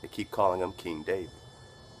 They keep calling him King David.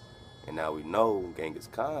 And now we know Genghis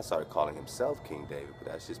Khan started calling himself King David,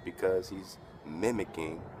 but that's just because he's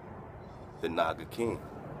mimicking the Naga king.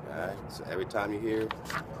 Alright? So every time you hear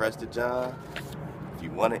Prester John, if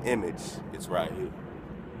you want an image, it's right here.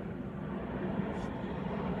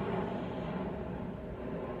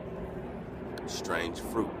 Strange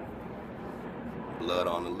fruit. Blood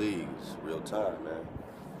on the leaves. Real time, man.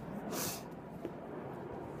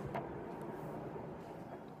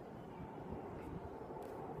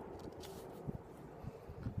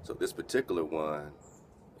 So this particular one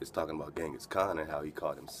is talking about Genghis Khan and how he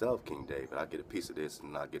called himself King David. I'll get a piece of this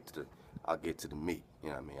and I'll get to the meat. You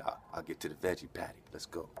know what I mean? I'll get to the veggie patty. Let's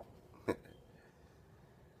go.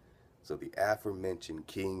 So the aforementioned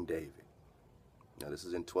King David. Now this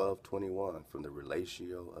is in 1221 from the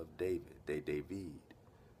Relatio of David, de David.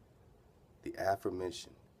 The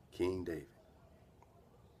aforementioned King David.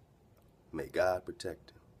 May God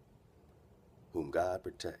protect him. Whom God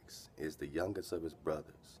protects is the youngest of his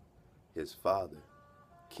brothers, his father,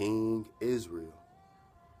 King Israel.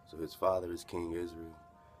 So his father is King Israel.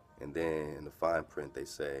 And then in the fine print they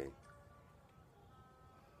say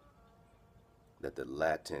that the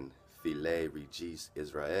Latin Filii Regis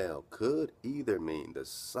Israel could either mean the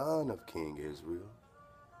son of King Israel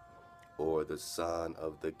or the son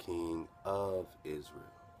of the king of Israel.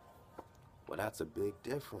 Well, that's a big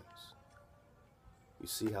difference. You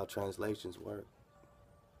see how translations work?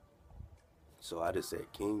 So I just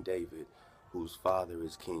said King David, whose father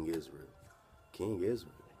is King Israel. King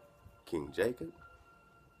Israel, King Jacob,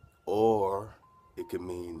 or it could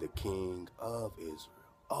mean the king of Israel.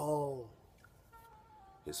 Oh,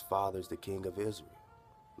 his father's the king of Israel.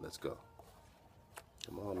 Let's go.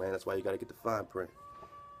 Come on, man. That's why you got to get the fine print.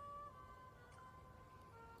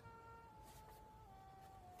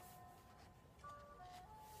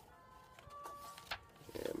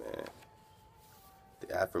 Yeah, man.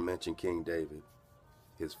 The aforementioned King David,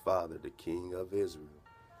 his father, the king of Israel,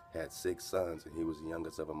 had 6 sons, and he was the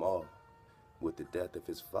youngest of them all. With the death of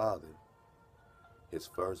his father, his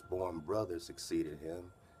firstborn brother succeeded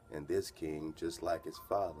him, and this king, just like his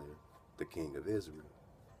father, the king of Israel,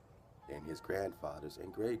 and his grandfathers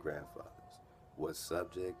and great-grandfathers, was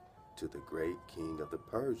subject to the great king of the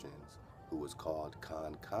Persians, who was called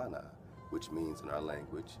Kana, which means in our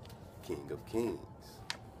language, King of Kings.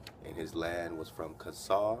 And his land was from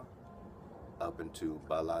Qasar up into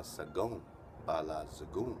Balasagun,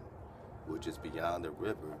 which is beyond the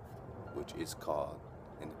river, which is called,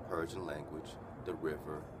 in the Persian language, the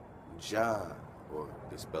river John, or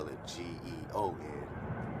they spell it G-E-O-N.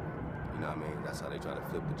 You know what I mean? That's how they try to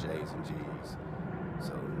flip the J's and G's.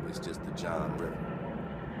 So it's just the John River,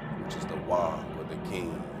 which is the Wang, or the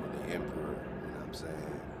king, or the emperor, you know what I'm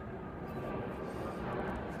saying?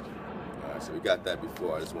 Alright, so we got that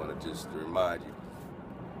before. I just want to remind you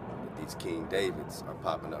that these King Davids are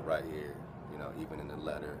popping up right here, you know, even in the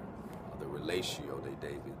letter of the Relatio de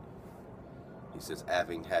David. He says,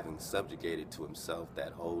 having subjugated to himself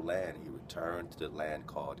that whole land, he returned to the land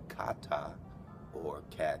called Kata, or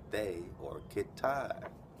Cathay, or Kitai.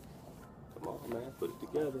 Come on, man, put it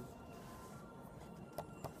together.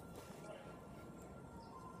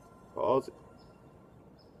 Pause it.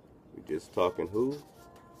 We just talking who?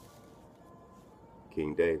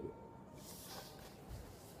 King David.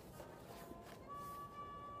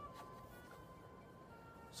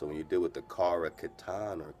 So when you deal with the Kara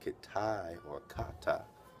Katan or Kitai or Kata,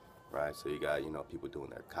 right? So you got, you know, people doing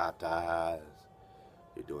their katas,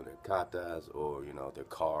 you're doing their katas, or, you know, their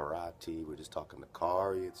karate. We're just talking the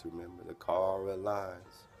Kariats, remember? The Kara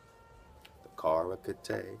lines. The Kara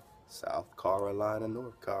Kate, South Carolina,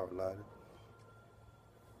 North Carolina.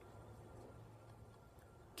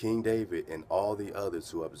 King David and all the others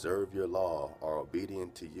who observe your law are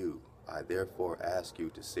obedient to you. I therefore ask you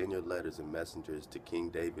to send your letters and messengers to King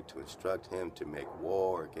David to instruct him to make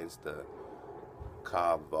war against the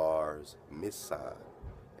Kavars Misan,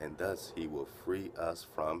 and thus he will free us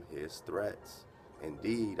from his threats.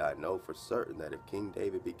 Indeed, I know for certain that if King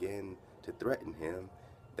David began to threaten him,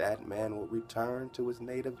 that man will return to his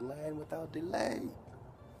native land without delay.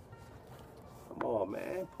 Come on,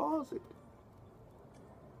 man, pause it.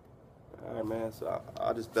 All right, man. So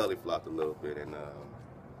I just belly flopped a little bit in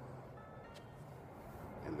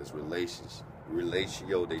this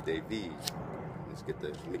relatio de David.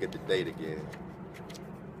 Let me get the date again.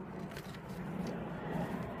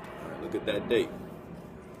 All right, look at that date.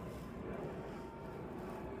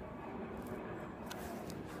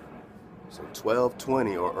 So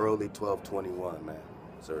 1220 or early 1221, man.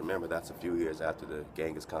 So remember, that's a few years after the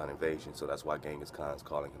Genghis Khan invasion, so that's why Genghis Khan is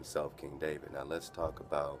calling himself King David. Now let's talk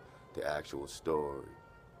about the actual story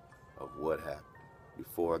of what happened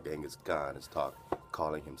before Genghis Khan is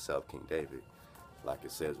calling himself King David, like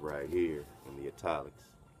it says right here in the italics.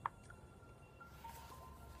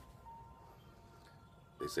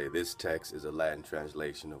 They say this text is a Latin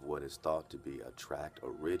translation of what is thought to be a tract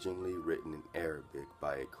originally written in Arabic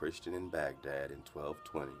by a Christian in Baghdad in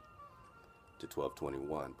 1220 to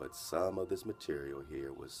 1221, but some of this material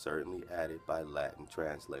here was certainly added by Latin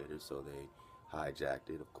translators, so they hijacked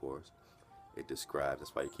it, of course. It describes,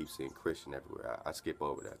 that's why you keep seeing Christian everywhere. I skip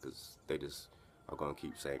over that because they just are going to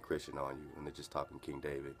keep saying Christian on you, and they're just talking King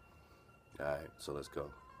David. All right, so let's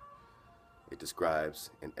go. It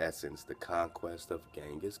describes, in essence, the conquest of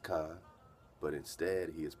Genghis Khan, but instead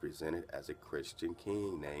he is presented as a Christian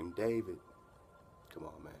king named David. Come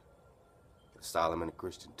on, man. Is Solomon a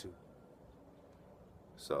Christian too?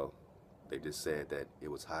 So they just said that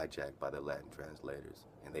it was hijacked by the Latin translators,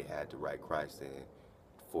 and they had to write Christ in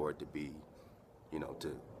for it to be, you know,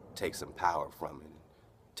 to take some power from it and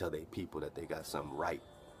tell their people that they got some right,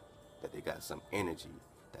 that they got some energy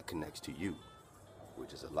that connects to you,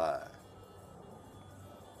 which is a lie.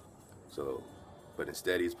 So, but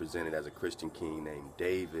instead he's presented as a Christian king named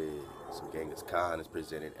David. So Genghis Khan is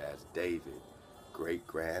presented as David,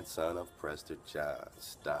 great-grandson of Prester John.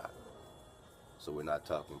 Stop. So we're not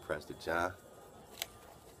talking Prester John.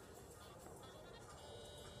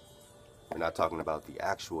 We're not talking about the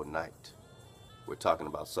actual knight. We're talking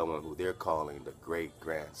about someone who they're calling the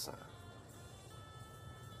great-grandson.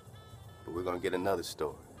 But we're going to get another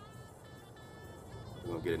story.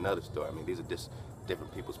 We're going to get another story. I mean, these are just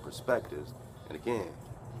different people's perspectives. And again,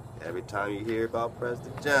 every time you hear about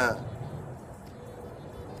Prester John,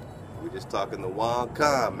 we're just talking the Wan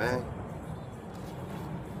Khan, man.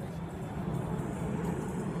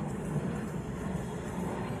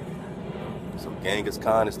 So Genghis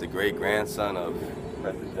Khan is the great-grandson of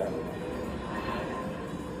Prester John.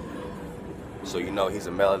 So you know he's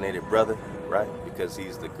a melanated brother, right? Because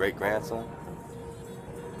he's the great-grandson.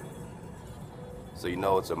 So you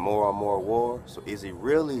know it's a more on more war. So is he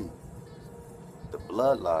really the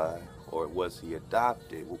bloodline, or was he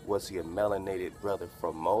adopted? Was he a melanated brother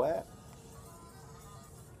from Moab?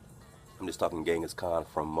 I'm just talking Genghis Khan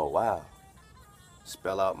from Moab.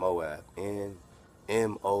 Spell out Moab.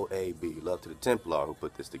 N-M-O-A-B. Love to the Templar who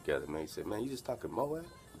put this together, man. He said, man, you just talking Moab?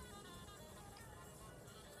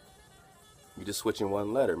 You just switching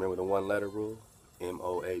one letter. Remember the one letter rule?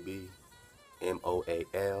 M-O-A-B.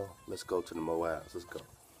 M-O-A-L. Let's go to the Moabs. Let's go.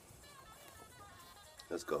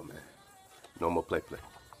 Let's go, man. No more play.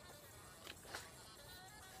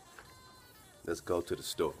 Let's go to the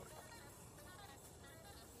story.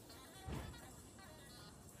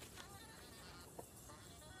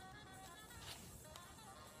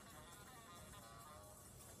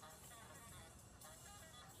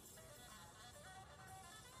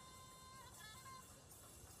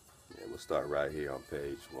 Yeah, we'll start right here on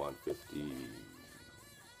page 150.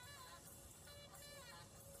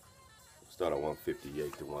 Start on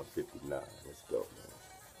 158 to 159. Let's go, man.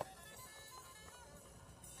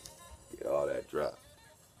 Get all that drop.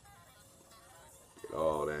 Get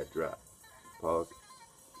all that drop. Pause it.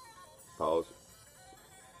 Pause it.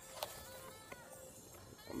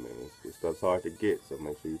 I mean, this stuff's hard to get, so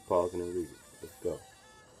make sure you pause it and read it. Let's go.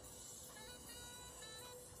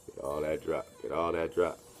 Get all that drop. Get all that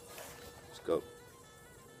drop. Let's go.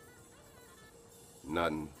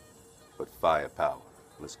 Nothing but firepower.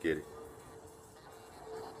 Let's get it.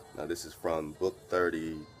 Now this is from Book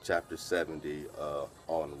 30, Chapter 70,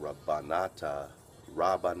 on Rabanata,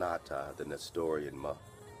 the Nestorian monk.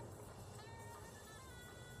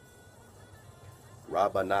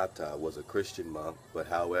 Rabanata was a Christian monk, but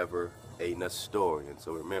however, a Nestorian.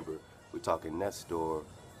 So remember, we're talking Nestor,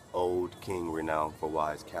 old king renowned for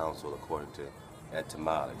wise counsel, according to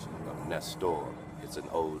etymology of Nestor. It's an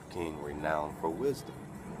old king renowned for wisdom.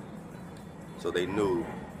 So they knew,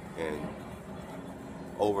 and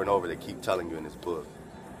over they keep telling you in this book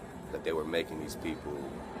that they were making these people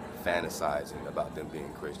fantasizing about them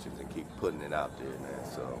being Christians and keep putting it out there, man.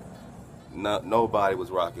 So nobody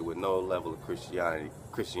was rocking with no level of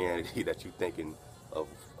Christianity that you're thinking of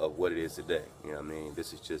what it is today. You know what I mean?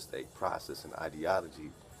 This is just a process and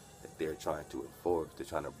ideology that they're trying to enforce. They're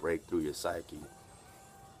trying to break through your psyche,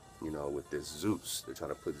 you know, with this Zeus. They're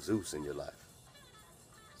trying to put Zeus in your life.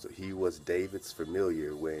 So he was David's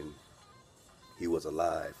familiar when he was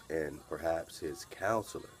alive, and perhaps his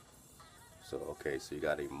counselor. So, okay, so you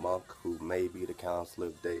got a monk who may be the counselor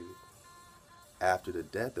of David. After the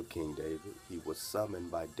death of King David, he was summoned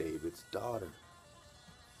by David's daughter.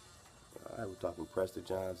 All right, we're talking Prester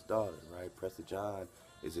John's daughter, right? Prester John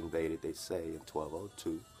is invaded, they say, in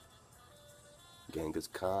 1202. Genghis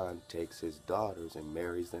Khan takes his daughters and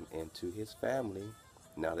marries them into his family.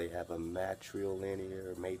 Now they have a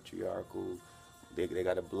matrilineal, matriarchal, they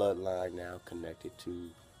got a bloodline now connected to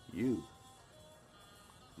you.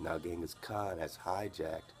 Now Genghis Khan has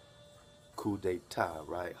hijacked coup d'etat,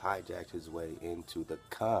 right? Hijacked his way into the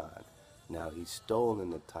Khan. Now he's stolen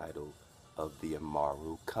the title of the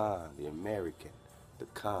Amaru Khan, the Ame'rican. The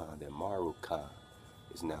Khan, the Amaru Khan,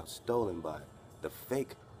 is now stolen by the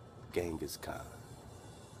fake Genghis Khan,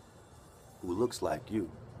 who looks like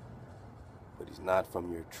you, but he's not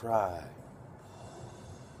from your tribe.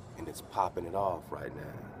 And it's popping it off right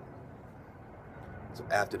now. So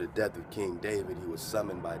after the death of King David, he was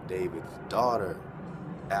summoned by David's daughter.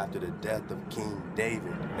 After the death of King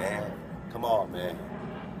David, man. Come on, man.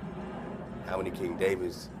 How many King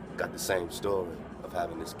Davids got the same story of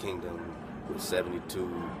having this kingdom with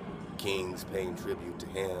 72 kings paying tribute to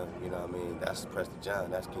him? You know what I mean? That's Prester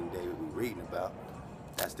John. That's King David we're reading about.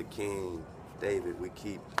 That's the King David we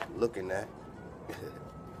keep looking at.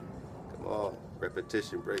 Come on.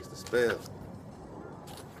 Repetition breaks the spell.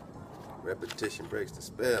 Repetition breaks the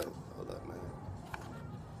spell. Hold up, man.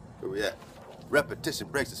 Where we at? Repetition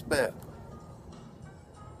breaks the spell.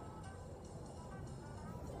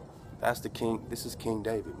 That's the king. This is King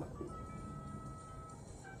David, my people.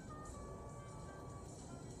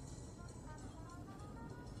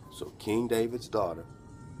 So King David's daughter,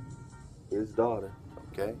 his daughter,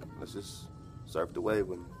 okay? Let's just surf the wave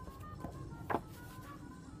with me.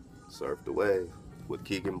 Surf the wave with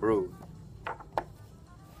Keegan Brew.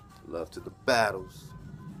 Love to the battles.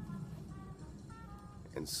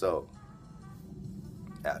 And so,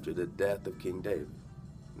 after the death of King David,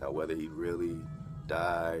 now whether he really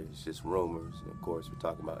died, it's just rumors. And of course, we're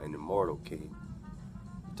talking about an immortal king.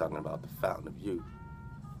 We're talking about the fountain of youth.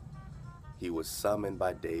 He was summoned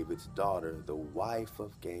by David's daughter, the wife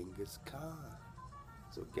of Genghis Khan.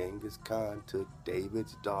 So Genghis Khan took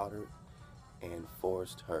David's daughter and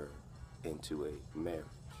forced her into a marriage.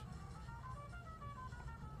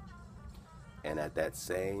 And at that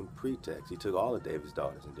same pretext, he took all of David's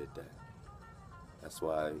daughters and did that. That's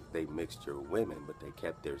why they mixed your women, but they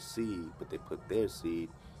kept their seed, but they put their seed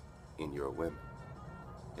in your women,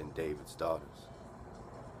 in David's daughters.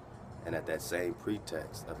 And at that same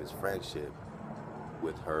pretext of his friendship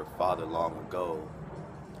with her father long ago,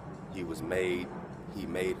 he made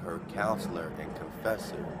her counselor and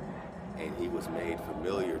confessor, and he was made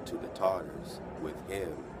familiar to the Tartars with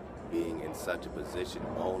him being in such a position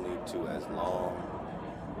only to as long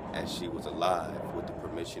as she was alive with the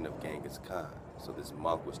permission of Genghis Khan. So this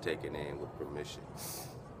monk was taken in with permission.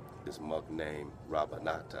 This monk named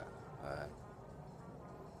Rabanata, all right?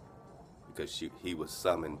 Because he was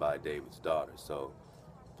summoned by David's daughter. So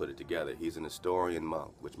put it together, he's an Nestorian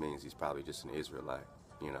monk, which means he's probably just an Israelite,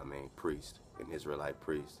 you know what I mean, priest, an Israelite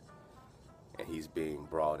priest. And he's being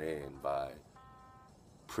brought in by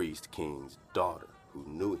Priest King's daughter, who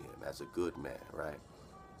knew him as a good man, right?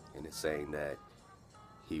 And it's saying that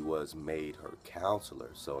he was made her counselor.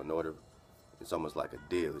 So in order, it's almost like a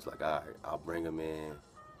deal. He's like, all right, I'll bring him in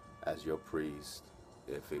as your priest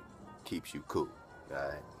if it keeps you cool, all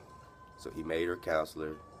right? So he made her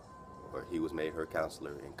counselor, or he was made her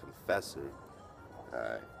counselor and confessor, all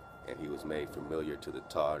right? And he was made familiar to the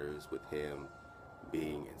Tartars with him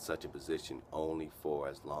being in such a position only for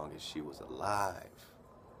as long as she was alive.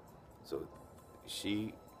 So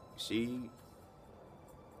she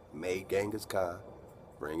made Genghis Khan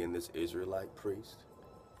bring in this Israelite priest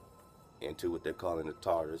into what they're calling the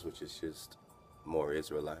Tartars, which is just more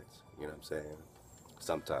Israelites, you know what I'm saying?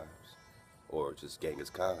 Sometimes. Or just Genghis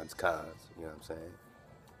Khan's Khans, you know what I'm saying?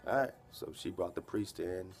 All right, so she brought the priest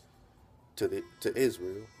in to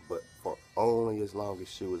Israel, but for only as long as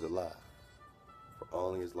she was alive. For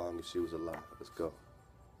only as long as she was alive. Let's go.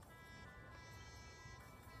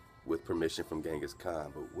 With permission from Genghis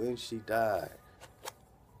Khan. But when she died,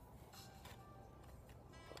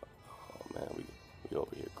 oh man, we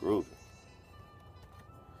over here grooving.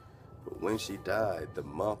 But when she died, the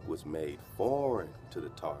monk was made foreign to the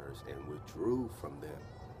Tartars and withdrew from them.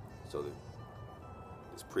 So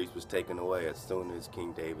this priest was taken away as soon as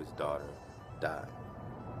King David's daughter died.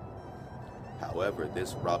 However,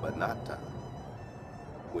 this Rabbinata,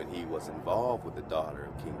 when he was involved with the daughter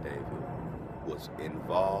of King David, was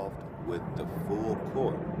involved with the full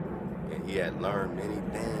court, and he had learned many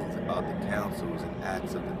things about the councils and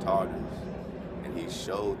acts of the Tartars, and he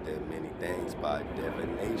showed them many things by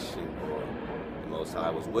divination, or the Most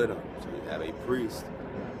High was with him. So you have a priest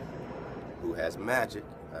who has magic,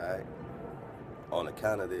 all right? On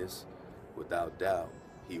account of this, without doubt,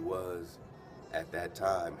 he was at that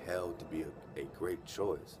time held to be a great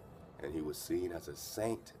choice, and he was seen as a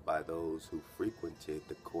saint by those who frequented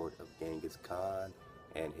the court of Genghis Khan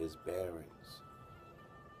and his barons.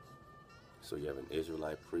 So you have an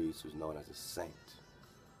Israelite priest who's known as a saint.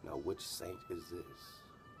 Now, which saint is this?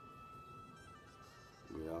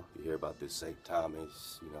 You know, you hear about this St.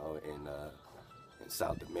 Thomas, you know, in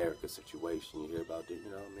South America situation. You hear about it, you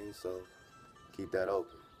know what I mean? So keep that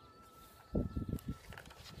open.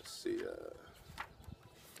 Let's see,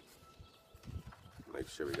 make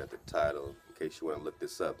sure we got the title in case you want to look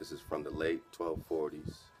this up. This is from the late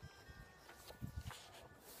 1240s.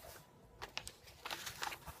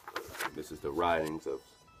 This is the writings of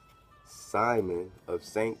Simon of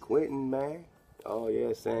St. Quentin, man. Oh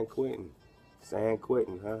yeah, San Quentin. San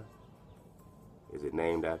Quentin, huh? Is it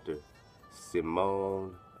named after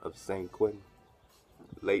Simone of St. Quentin?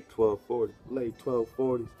 Late 1240s. Late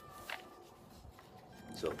 1240s.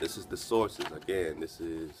 So this is the sources. Again, this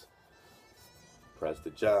is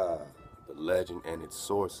Prester John, the legend and its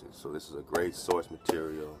sources. So this is a great source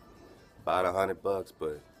material. About $100,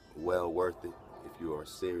 but well worth it if you are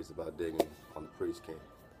serious about digging on the priest king.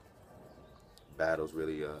 Battles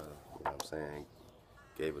really, you know what I'm saying,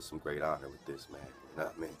 gave us some great honor with this, man. You know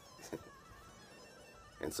what I mean?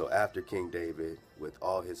 And so after King David, with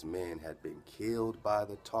all his men, had been killed by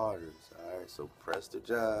the Tartars. All right, so Prester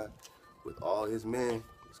John, with all his men,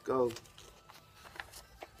 let's go.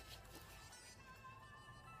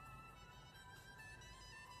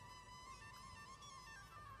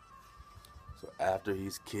 So after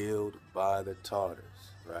he's killed by the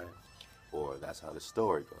Tartars, right? Or that's how the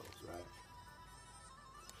story goes, right?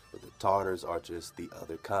 But the Tartars are just the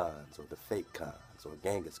other Khans, or the fake Khans, or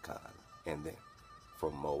Genghis Khan. And then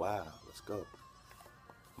from Moal, let's go.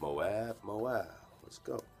 Moal, let's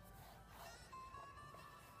go.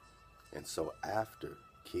 And so after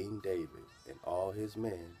King David and all his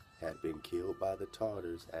men had been killed by the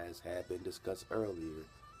Tartars, as had been discussed earlier,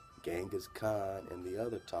 Genghis Khan and the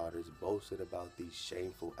other Tartars boasted about these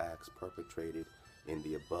shameful acts perpetrated in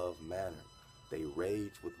the above manner. They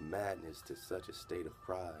raged with madness to such a state of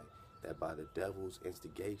pride that by the devil's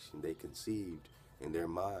instigation they conceived in their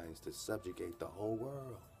minds to subjugate the whole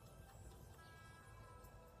world.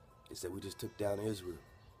 They said, we just took down Israel.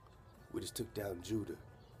 We just took down Judah.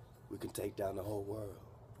 We can take down the whole world.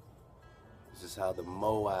 This is how the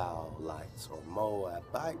Moalites or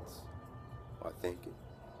Moabites are thinking.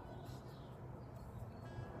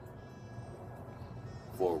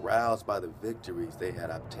 For aroused by the victories they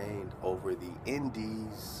had obtained over the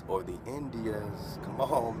Indies or the Indias. Come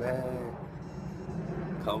on, man.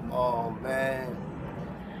 Come on, man.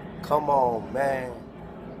 Come on, man.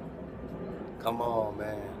 Come on,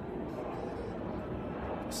 man.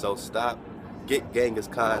 So stop. Get Genghis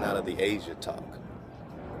Khan out of the Asia talk.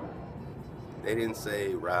 They didn't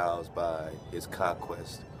say roused by his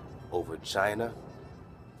conquest over China.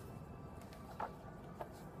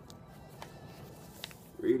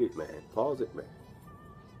 Read it, man. Pause it, man.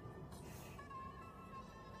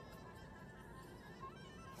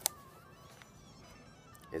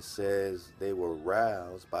 It says they were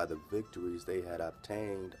roused by the victories they had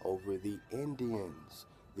obtained over the Indians,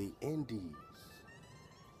 the Indies.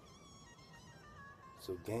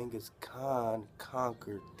 So Genghis Khan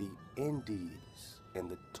conquered the Indies in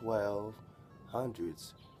the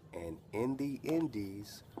 1200s, and in the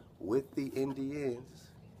Indies, with the Indians,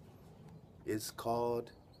 it's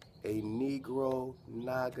called a Negro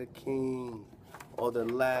Naga King, or the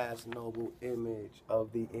last noble image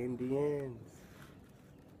of the Indians.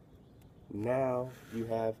 Now you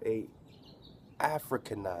have a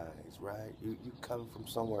Africanized, right? You come from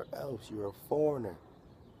somewhere else. You're a foreigner.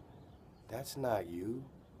 That's not you.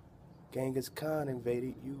 Genghis Khan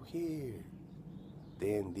invaded you here.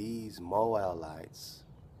 Then these Moalites,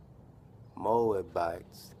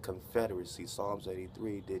 Moabites, Confederacy, Psalms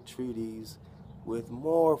 83, did treaties with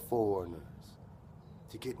more foreigners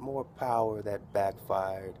to get more power that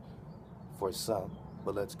backfired for some.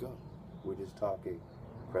 But let's go. We're just talking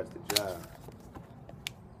Prester John,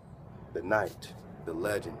 the knight, the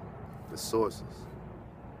legend, the sources.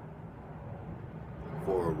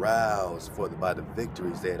 For aroused by the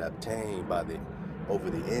victories they had obtained over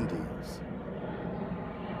the Indies.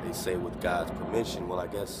 They say with God's permission. Well, I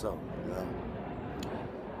guess so. You know?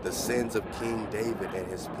 The sins of King David and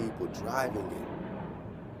his people driving it.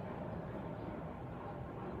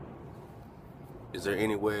 Is there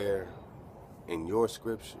anywhere in your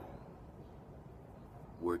scripture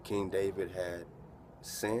where King David had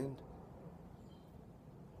sinned?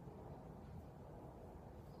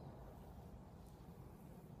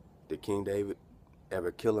 Did King David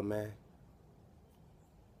ever kill a man?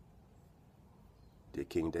 Did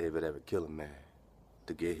King David ever kill a man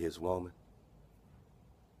to get his woman?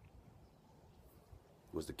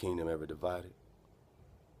 Was the kingdom ever divided?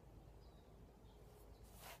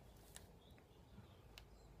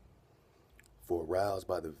 For aroused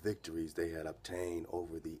by the victories they had obtained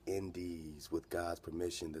over the Indies, with God's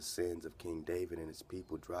permission, the sins of King David and his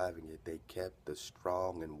people driving it, they kept the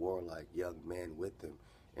strong and warlike young men with them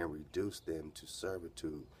and reduced them to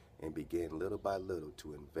servitude, and began little by little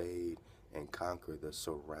to invade and conquer the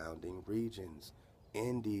surrounding regions.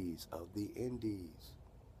 Indies of the Indies.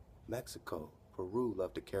 Mexico, Peru,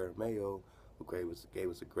 left to Carameo, who gave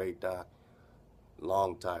us a great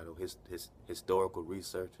long title, his historical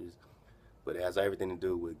researches. But it has everything to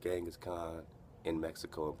do with Genghis Khan in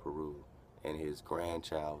Mexico and Peru, and his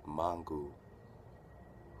grandchild, Mongol,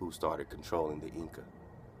 who started controlling the Inca.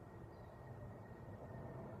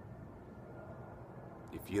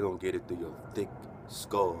 If you don't get it through your thick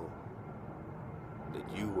skull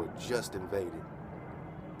that you were just invaded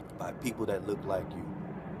by people that look like you,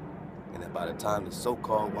 and that by the time the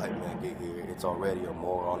so-called white man get here, it's already a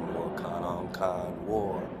more-on-more, con-on-con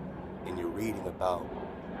war, and you're reading about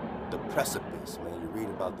the precipice, man. You're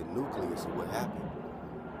reading about the nucleus of what happened.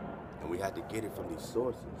 And we had to get it from these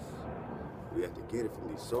sources. We had to get it from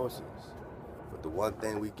these sources. But the one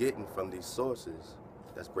thing we getting from these sources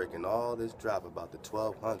that's breaking all this drop about the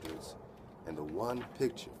 1200s, and the one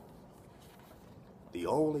picture, the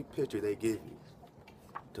only picture they give you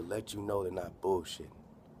to let you know they're not bullshitting,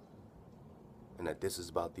 and that this is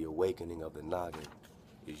about the awakening of the Naga,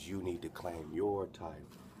 is you need to claim your title.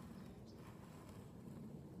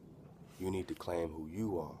 You need to claim who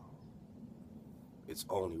you are. It's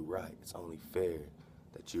only right, it's only fair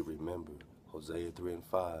that you remember Hosea 3 and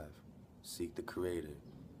 5, seek the Creator,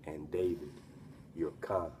 and David, your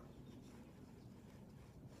Khan.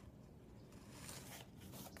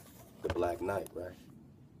 The Black Knight, right?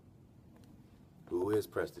 Who is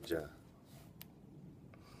Prester John?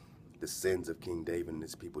 The sins of King David and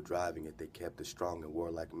his people driving it, they kept the strong and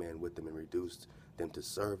warlike men with them and reduced them to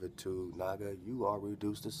servitude. Naga, you are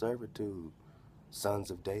reduced to servitude.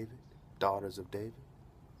 Sons of David, daughters of David,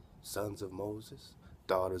 sons of Moses,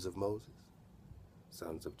 daughters of Moses,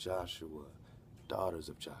 sons of Joshua, daughters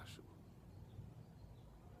of Joshua.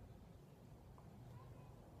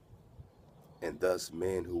 And thus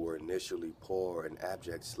men who were initially poor and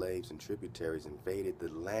abject slaves and tributaries invaded the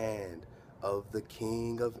land of the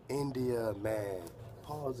king of India, man.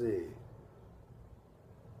 Pause it.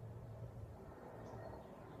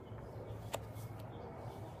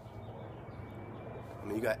 I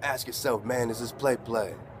mean, you gotta ask yourself, man, is this play?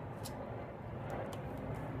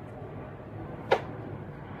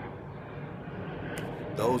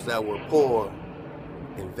 Those that were poor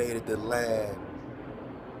invaded the land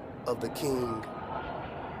of the king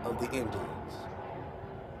of the Indians.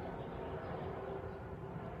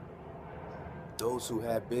 Those who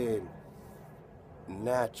had been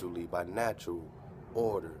naturally, by natural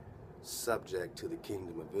order, subject to the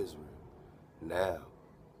kingdom of Israel, now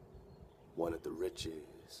wanted the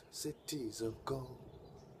riches, cities of gold.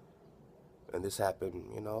 And this happened,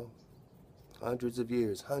 you know, hundreds of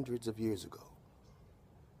years ago.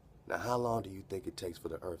 Now, how long do you think it takes for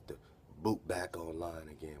the earth to boot back online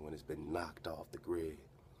again when it's been knocked off the grid?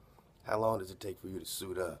 How long does it take for you to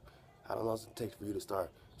suit up? How long does it take for you to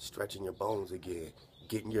start stretching your bones again,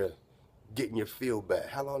 getting your feel back?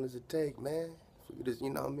 How long does it take, man, for you to, you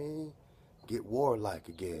know what I mean, get warlike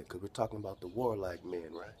again? Because we're talking about the warlike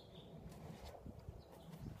men, right?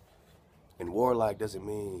 And warlike doesn't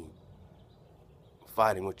mean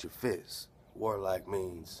fighting with your fists. Warlike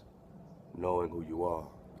means knowing who you are.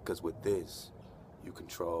 Because with this, you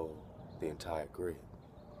control the entire grid.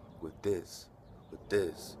 With this,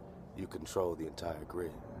 you control the entire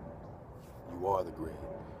grid. You are the grid.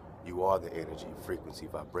 You are the energy, frequency,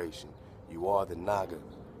 vibration. You are the Naga.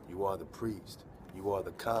 You are the priest. You are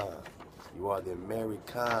the Khan. You are the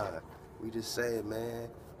Ame'rican. We just saying, man.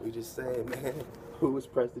 Who was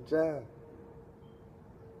Prester John?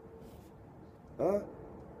 Huh?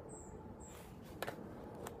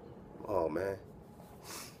 Oh, man.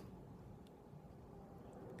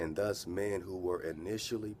 And thus men who were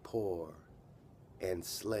initially poor and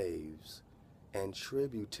slaves and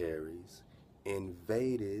tributaries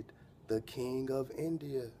invaded the king of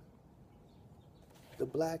India, the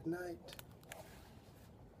Black Knight,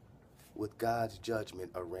 with God's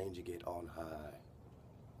judgment arranging it on high.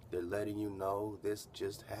 They're letting you know this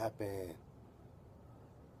just happened.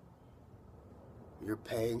 You're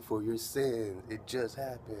paying for your sins. It just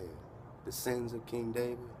happened. The sins of King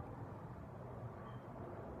David.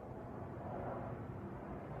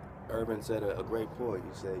 Urban said a great point.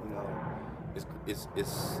 He said, you know, it's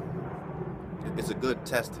a good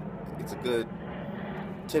test. It's a good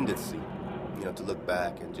tendency, you know, to look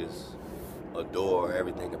back and just adore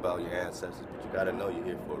everything about your ancestors, but you gotta know you're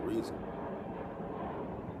here for a reason.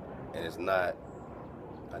 And it's not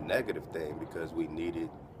a negative thing because we needed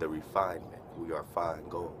the refinement. We are fine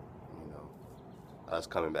gold, you know. Us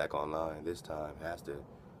coming back online this time has to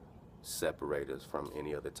separate us from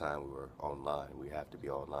any other time we were online. We have to be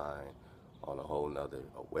online on a whole nother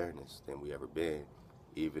awareness than we ever been,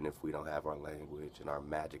 even if we don't have our language and our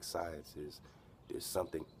magic sciences. There's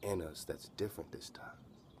something in us that's different this time,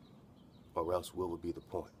 or else what would be the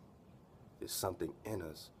point? There's something in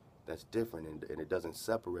us that's different, and it doesn't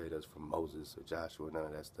separate us from Moses or Joshua, none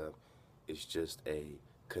of that stuff. It's just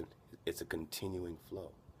it's a continuing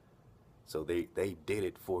flow. So they did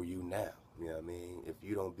it for you now. You know what I mean? If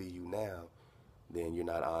you don't be you now, then you're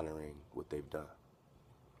not honoring what they've done.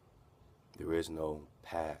 There is no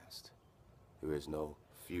past. There is no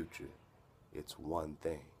future. It's one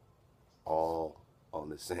thing, all on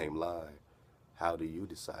the same line. How do you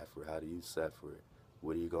decipher? How do you separate it?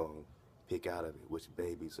 What are you going to pick out of it? Which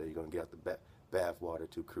babies are you going to get out the bathwater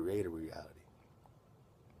to create a reality?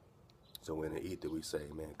 So in the ether we say,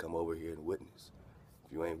 man, come over here and witness.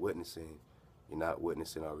 If you ain't witnessing, you're not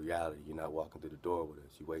witnessing our reality. You're not walking through the door with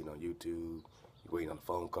us. You're waiting on YouTube. You're waiting on a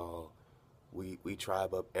phone call. We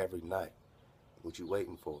tribe up every night. What you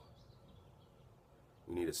waiting for?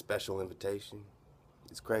 We need a special invitation.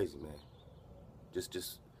 It's crazy, man.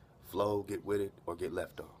 Just flow, get with it, or get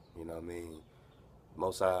left on. You know what I mean?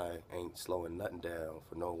 Most High ain't slowing nothing down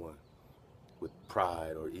for no one with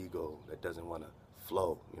pride or ego that doesn't want to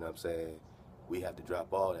flow. You know what I'm saying? We have to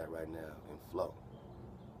drop all that right now and flow.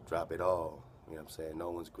 Drop it all. You know what I'm saying?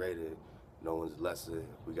 No one's greater, no one's lesser.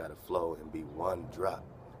 We got to flow and be one drop.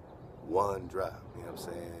 One drop. You know what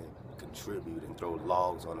I'm saying? Contribute and throw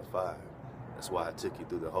logs on the fire. That's why I took you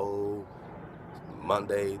through the whole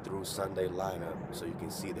Monday through Sunday lineup so you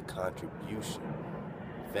can see the contribution.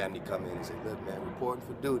 Family come in and say, look, man, reporting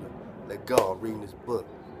for duty. Let go. I'm reading this book.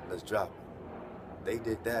 Let's drop it. They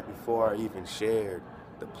did that before I even shared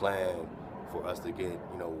the plan for us to get,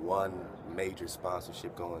 you know, one major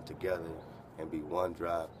sponsorship going together and be one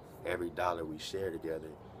drop every dollar we share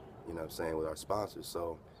together, you know what I'm saying, with our sponsors.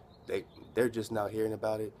 So they're just now hearing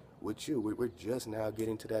about it with you. We're just now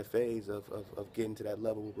getting to that phase of getting to that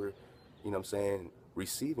level where we're, you know what I'm saying,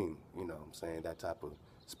 receiving, you know what I'm saying, that type of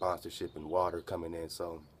sponsorship and water coming in.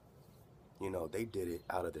 So, you know, they did it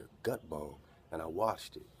out of their gut bone, and I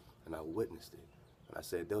watched it and I witnessed it. And I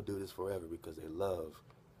said, they'll do this forever because they love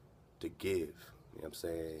to give. You know what I'm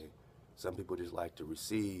saying? Some people just like to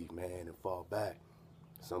receive, man, and fall back.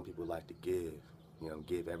 Some people like to give, you know,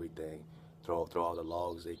 give everything, throw all the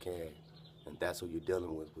logs they can. And that's who you're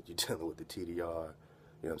dealing with. You're dealing with the TDR, you know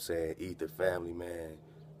what I'm saying, ether family, man,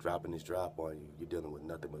 dropping this drop on you. You're dealing with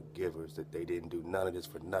nothing but givers, that they didn't do none of this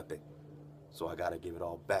for nothing. So I gotta give it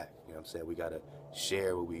all back. You know what I'm saying? We gotta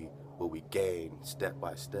share what we gain step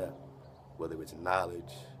by step. Whether it's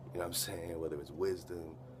knowledge, you know what I'm saying, whether it's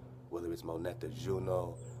wisdom, whether it's Moneta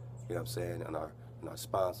Juno, you know what I'm saying, and our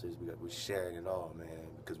sponsors, we're sharing it all, man,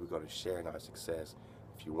 because we're gonna share in our success.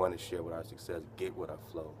 If you wanna share with our success, get with our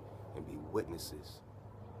flow and be witnesses.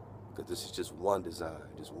 Because this is just one design,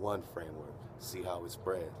 just one framework. See how it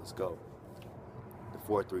spreads. Let's go. The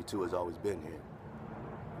 432 has always been here.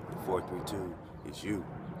 The 432 is you.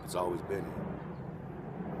 It's always been here.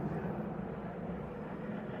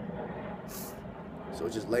 So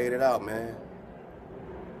just laying it out, man.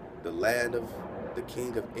 The land of the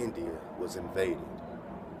king of India was invaded.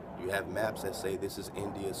 You have maps that say this is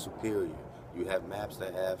India Superior. You have maps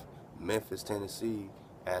that have Memphis, Tennessee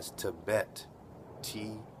as Tibet.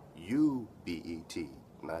 T-U-B-E-T,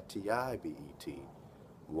 not T-I-B-E-T.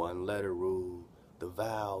 One letter rule, the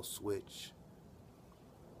vowel switch.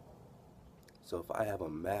 So if I have a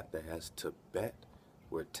map that has Tibet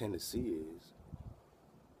where Tennessee is,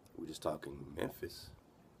 we're just talking Memphis.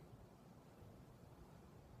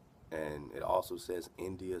 And it also says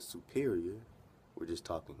India Superior. We're just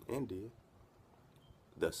talking India,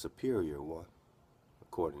 the superior one,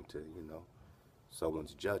 according to, you know,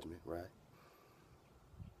 someone's judgment, right?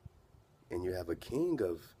 And you have a king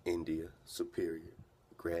of India, superior,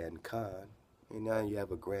 Grand Khan. And now you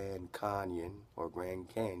have a Grand Canyon or Grand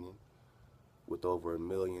Canyon with over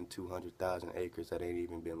 1,200,000 acres that ain't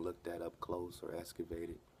even been looked at up close or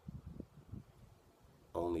excavated.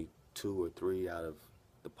 Only 2 or 3 out of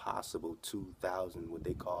the possible 2,000 what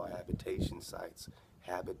they call habitation sites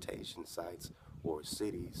or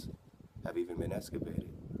cities have even been excavated.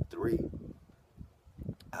 3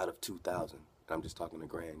 out of 2,000. I'm just talking the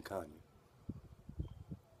Grand Canyon.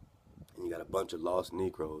 And you got a bunch of lost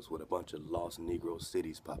Negroes with a bunch of lost Negro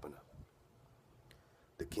cities popping up.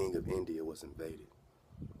 The king of India was invaded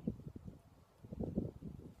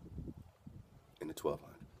in the 1200s.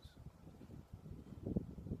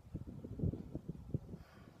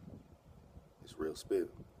 It's real spill.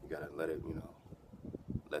 You gotta let it,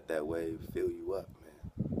 let that wave fill you up, man.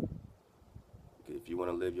 If you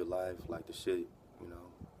wanna live your life like the shit,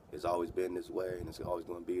 it's always been this way and it's always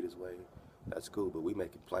gonna be this way, that's cool, but we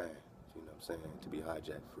making plans, to be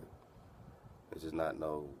hijacked free. This is not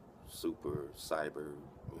no super cyber,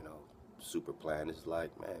 super plan. It's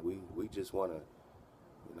like, man, we just wanna,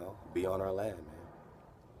 be on our land, man.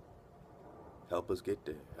 Help us get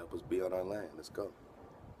there. Help us be on our land. Let's go.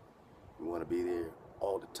 We wanna be there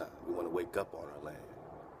all the time. We wanna wake up on our land.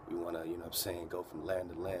 We wanna, go from land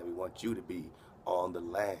to land. We want you to be on the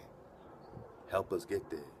land. Help us get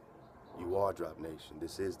there. You are Drop Nation.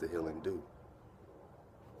 This is the Heal and Do.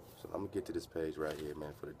 So I'm gonna get to this page right here,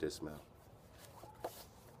 man, for the dismount.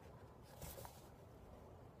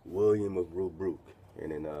 William of Rubruck.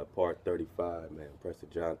 And in part 35, man, Prester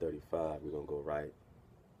John 35, we're gonna go right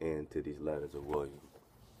into these letters of William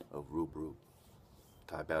of Rubruck.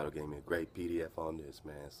 Ty Battle gave me a great PDF on this,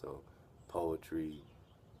 man. So poetry,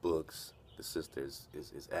 books, the sisters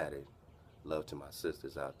is added. Love to my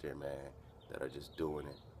sisters out there, man, that are just doing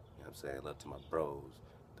it. You know what I'm saying? Love to my bros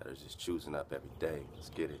that are just choosing up every day. Let's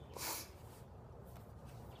get it.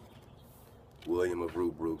 William of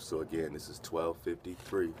Rubruck. So again, this is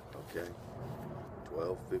 1253, okay?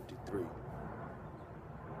 1253.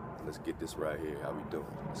 Let's get this right here. How we doing?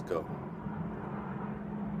 Let's go.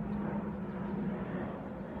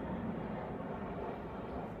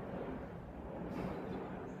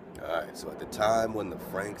 Alright, so at the time when the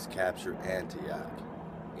Franks captured Antioch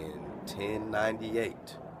in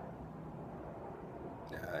 1098,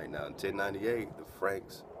 alright, now in 1098, the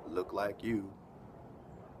Franks look like you.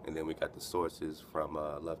 And then we got the sources from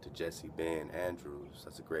Love to Jesse Ben Andrews.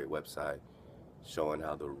 That's a great website showing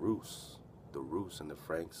how the Rus and the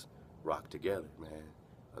Franks rock together, man,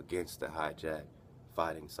 against the hijack,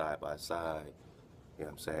 fighting side by side, you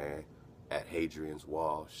know what I'm saying, at Hadrian's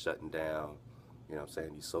Wall, shutting down,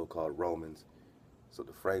 these so-called Romans. So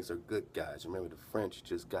the Franks are good guys. Remember, the French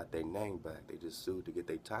just got their name back. They just sued to get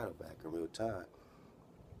their title back in real time.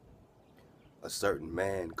 A certain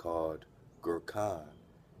man called Gurkhan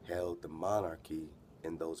held the monarchy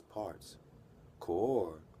in those parts.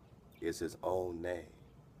 Kor is his own name.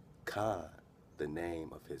 Khan, the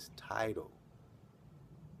name of his title,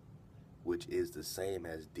 which is the same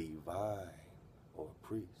as divine or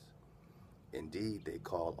priest. Indeed, they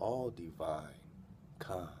call all divine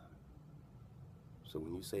Khan. So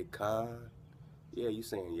when you say Khan, yeah, you're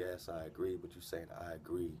saying, yes, I agree, but you're saying, I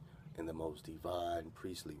agree in the most divine,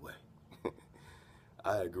 priestly way.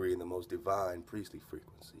 I agree in the most divine, priestly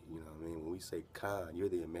frequency. You know what I mean? When we say Khan, you're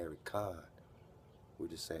the Ame'rican. We're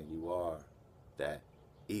just saying you are that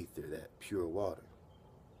ether, that pure water.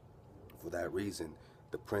 For that reason,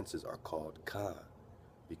 the princes are called Khan,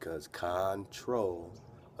 because control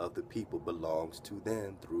of the people belongs to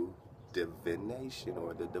them through divination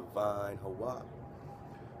or the divine Hawa.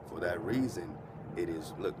 For that reason, it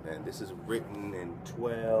is, look, man, this is written in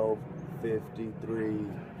 1253.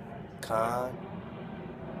 Khan,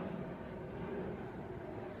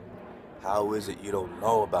 how is it you don't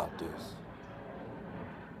know about this?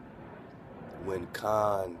 When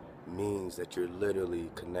Khan means that you're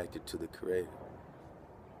literally connected to the Creator.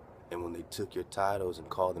 And when they took your titles and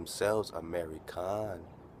called themselves Ame'rican,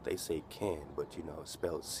 they say kin, but it's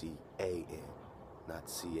spelled C-A-N, not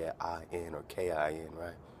C-I-N or K-I-N,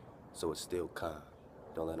 right? So it's still Khan.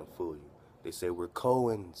 Don't let them fool you. They say we're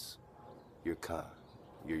Cohens. You're Khan.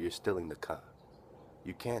 You're stealing the Khan.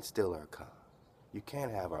 You can't steal our Khan. You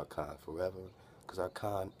can't have our Khan forever, because our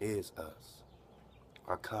Khan is us.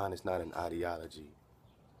 Our Khan is not an ideology,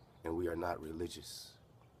 and we are not religious.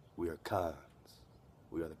 We are Khans.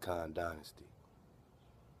 We are the Khan dynasty.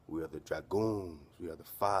 We are the dragoons. We are the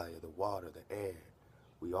fire, the water, the air.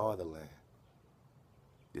 We are the land.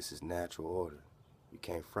 This is natural order. You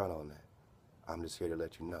can't front on that. I'm just here to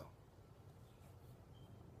let you know.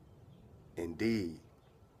 Indeed,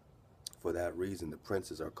 For that reason, the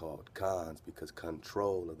princes are called Khans, because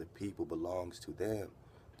control of the people belongs to them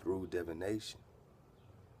through divination.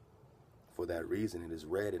 For that reason, it is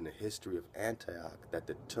read in the history of Antioch that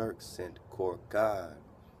the Turks sent Khan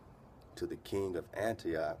to the king of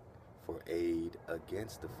Antioch for aid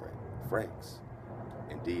against the Franks.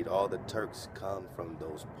 Indeed, all the Turks come from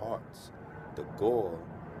those parts. The Gor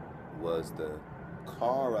was the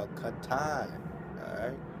Kara Katai.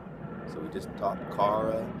 Alright? So we just talked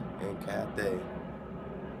Kara and Cathay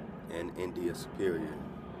and India Superior.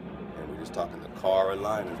 And we're just talking the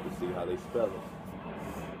Carolinas to see how they spell it.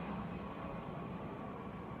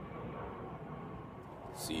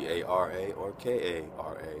 C-A-R-A or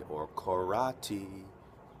K-A-R-A or karate.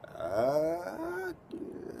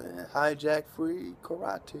 Hijack free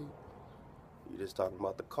karate. You're just talking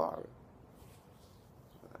about the Kara.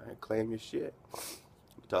 Alright, claim your shit.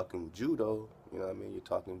 You're talking judo, you know what I mean? You're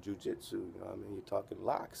talking jujitsu, you know what I mean? You're talking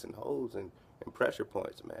locks and holds and pressure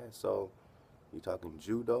points, man. So you're talking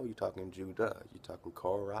judo, you're talking judo, you're talking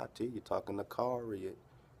karate, you're talking the Kariat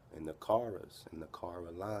and the Karas and the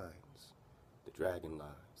Kara lines. The dragon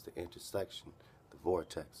lines, the intersection, the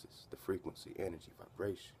vortexes, the frequency, energy,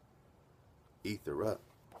 vibration. Ether up.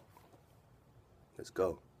 Let's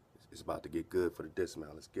go. It's about to get good for the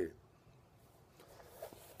dismount. Let's get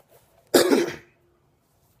it.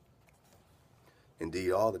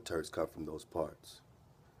 Indeed, all the Turks come from those parts.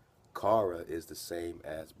 Kara is the same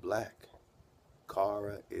as black.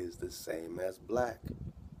 Kara is the same as black.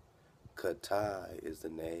 Katai is the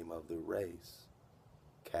name of the race.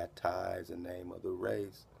 Katai is the name of the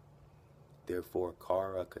race. Therefore,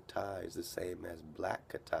 Kara Katai is the same as Black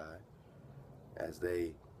Katai, as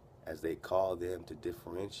they call them to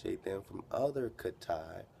differentiate them from other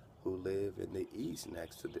Katai who live in the east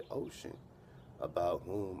next to the ocean, about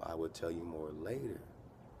whom I will tell you more later.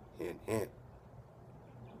 Hint, hint.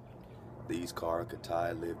 These Kara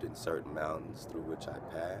Katai lived in certain mountains through which I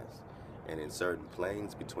passed, and in certain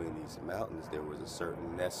plains between these mountains there was a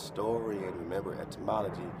certain Nestorian, remember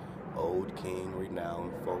etymology, old king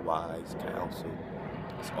renowned for wise counsel.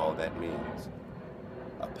 That's all that means.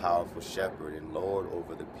 A powerful shepherd and lord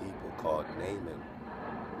over the people called Naaman,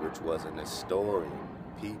 which was a Nestorian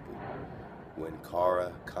people. When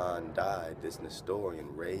Kara Khan died, this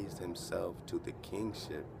Nestorian raised himself to the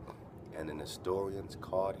kingship, and the Nestorians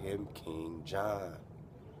called him King John.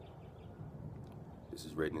 This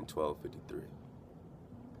is written in 1253.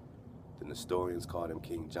 The Nestorians called him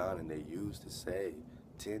King John, and they used to say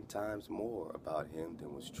 10 times more about him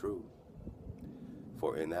than was true.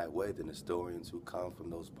 For in that way, the Nestorians who come from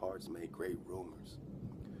those parts make great rumors.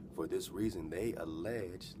 For this reason, they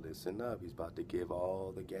allege, listen up, he's about to give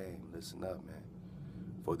all the game, listen up, man.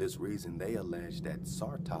 For this reason, they allege that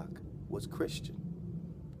Sartak was Christian,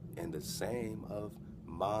 and the same of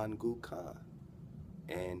Mangu Khan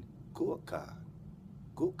and Gurkhan,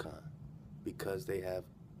 because they have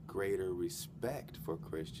greater respect for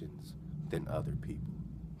Christians than other people.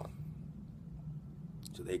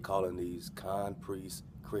 So they calling these Khan priests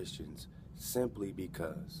Christians simply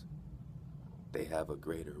because they have a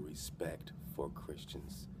greater respect for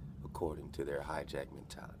Christians according to their hijack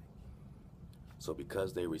mentality. So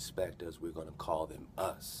because they respect us, we're going to call them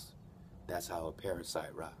us. That's how a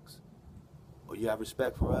parasite rocks. Oh, you have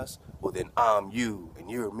respect for us? Well, then I'm you and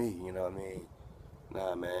you're me, you know what I mean?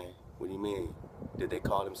 Nah, man. What do you mean? Did they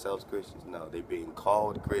call themselves Christians? No, they're being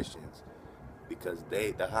called Christians because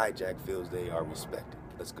the hijack feels they are respected.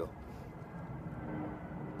 Let's go.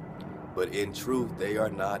 But in truth, they are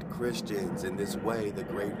not Christians. In this way, the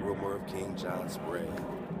great rumor of King John spread.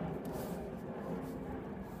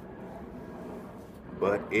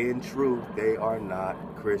 But in truth, they are not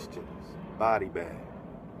Christians. Body bag.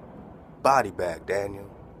 Body bag, Daniel.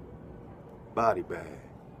 Body bag.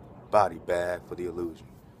 Body bag for the illusion.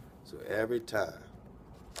 So every time,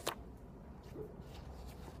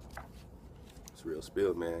 it's real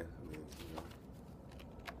spill, man. I mean, you know,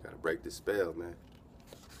 gotta break this spell, man.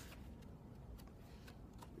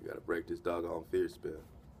 We gotta break this doggone fear spell. And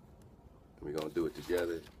we're gonna do it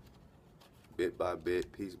together, bit by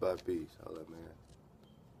bit, piece by piece. Hold up, man.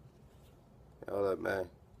 Hold up, man.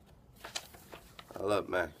 Hold up,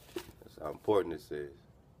 man. That's how important this is.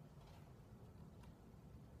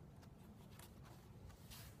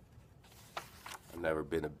 I've never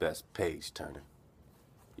been the best page turner.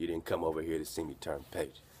 You didn't come over here to see me turn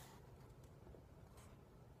pages.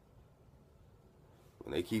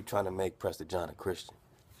 When they keep trying to make Prester John a Christian,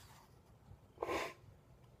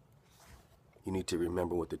 you need to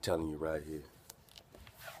remember what they're telling you right here.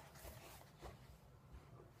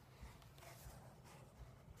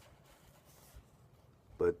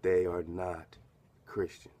 But they are not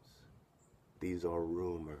Christians. These are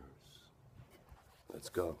rumors. Let's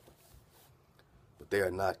go. But they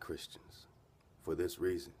are not Christians for this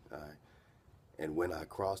reason, all right? And when I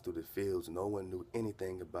crossed through the fields, no one knew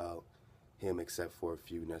anything about him except for a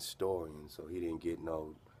few Nestorians. So he didn't get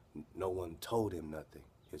no one told him nothing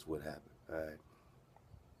is what happened, all right?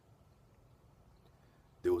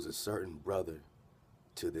 There was a certain brother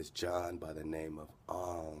to this John by the name of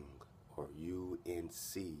Ong, or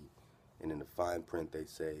U-N-C. And in the fine print they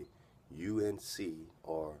say UNC,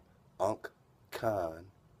 or Ankh Khan,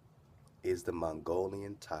 is the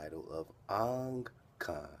Mongolian title of Ang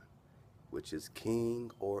Khan, which is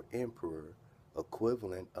king or emperor,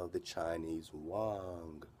 equivalent of the Chinese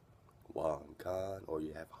Wang Khan, or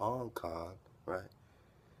you have Hong Kong, right?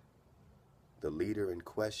 The leader in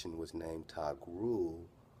question was named Tagrul,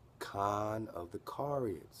 Khan of the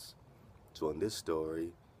Cariates. So in this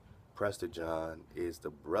story, Prester John is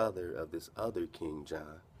the brother of this other King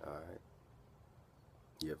John, all right?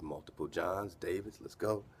 You have multiple Johns, Davids, let's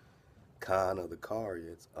go. Khan of the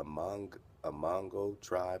Cariates, a Mongol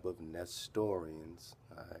tribe of Nestorians,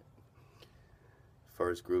 all right?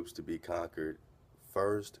 First group to be conquered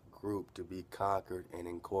and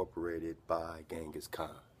incorporated by Genghis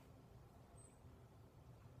Khan.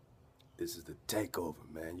 This is the takeover,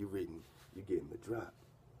 man. You're getting the drop.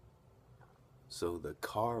 So the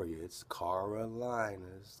Cariates,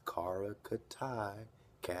 Carolinas, Caracatay,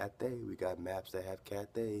 Cathay. We got maps that have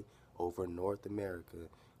Cathay over North America.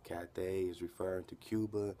 Cathay is referring to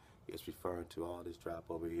Cuba. It's referring to all this drop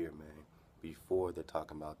over here, man. Before they're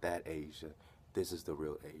talking about that Asia, this is the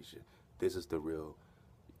real Asia. This is the real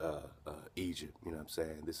Egypt, you know what I'm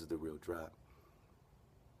saying? This is the real drop.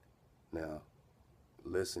 Now,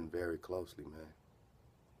 listen very closely, man.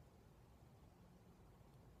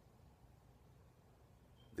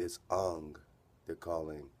 This Ung, they're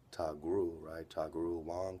calling Tagrul, right? Tagrul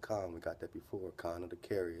Wang Khan, we got that before, Khan of the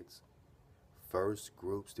Cariates. First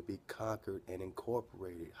groups to be conquered and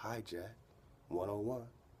incorporated, hijacked, 101,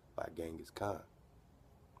 by Genghis Khan.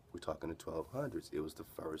 We're talking the 1200s. It was the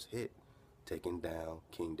first hit. Taking down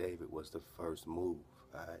King David was the first move,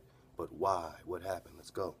 all right? But why? What happened? Let's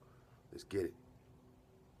go. Let's get it.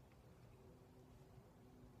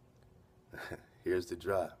 Here's the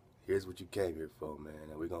drop. Here's what you came here for, man.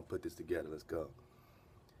 And we're going to put this together. Let's go.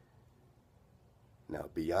 Now,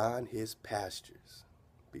 beyond his pastures,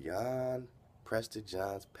 beyond Prester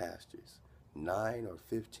John's pastures, 9 or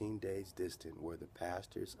 15 days distant were the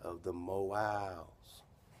pastures of the Moals.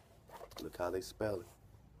 Look how they spell it.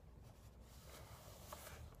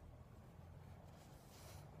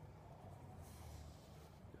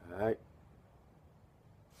 All right.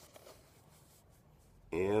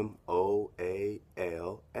 M-O-A-L-S.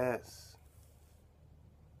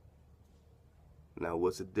 Now,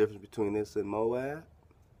 what's the difference between this and Moab?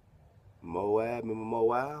 Moab and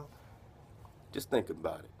Moal? Just think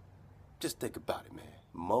about it. Just think about it, man.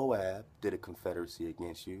 Moab did a confederacy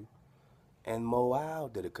against you, and Moal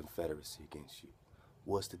did a confederacy against you.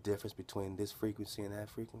 What's the difference between this frequency and that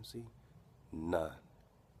frequency? None.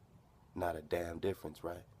 Not a damn difference,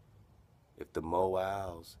 right? If the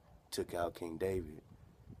Moals took out King David,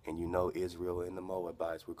 and you know Israel and the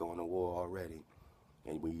Moabites were going to war already,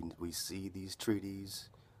 and we see these treaties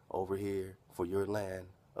over here for your land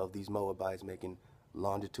of these Moabites making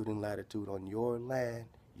longitude and latitude on your land,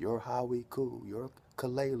 your Hawiku, your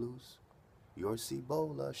Kalelus, your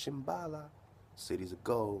Cibola, Shimbala, cities of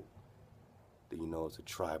gold, then you know it's a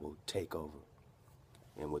tribal takeover.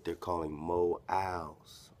 And what they're calling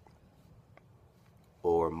Moals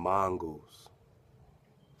or Mongols.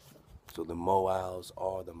 So the Moals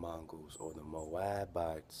are the Mongols, or the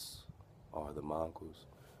Moabites are the Mongols.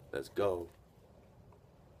 Let's go.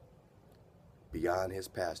 Beyond his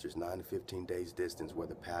pastures, 9 to 15 days distance, were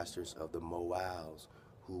the pastures of the Moals,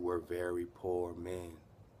 who were very poor men,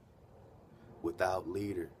 without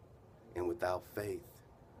leader and without faith,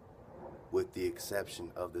 with the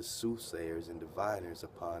exception of the soothsayers and diviners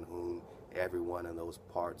upon whom every one of those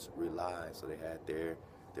parts relied. So they had their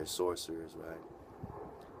sorcerers, right?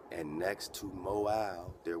 And next to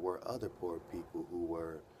Moal, there were other poor people who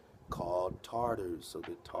were called Tartars. So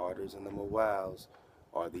the Tartars and the Moals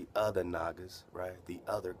are the other Nagas, right? The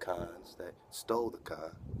other Khans that stole the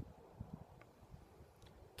Khan.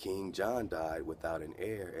 King John died without an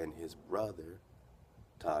heir, and his brother,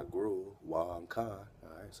 Tagrul Wang Khan. All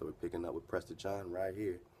right, so we're picking up with Prester John right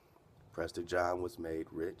here. Prester John was made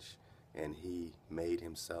rich, and he made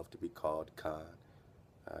himself to be called Khan.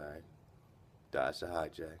 All right, dodge the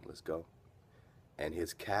hijack. Let's go. And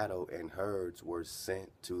his cattle and herds were sent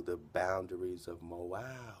to the boundaries of Moal.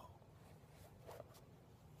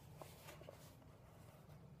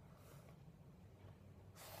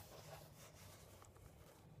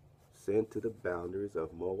 sent to the boundaries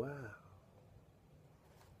of Moal.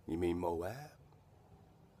 You mean Moab?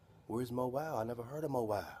 Where's Moal? I never heard of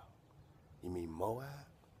Moal. You mean Moab?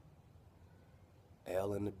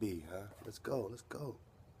 L and the B, huh? Let's go, let's go.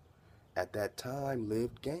 At that time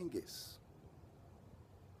lived Chingis,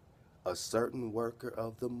 a certain worker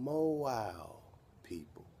of the Moal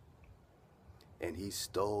people. And he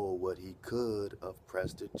stole what he could of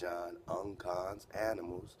Prester John Uncon's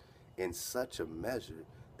animals in such a measure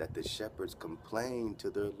that the shepherds complained to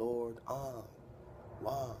their lord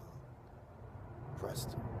Ahchwa.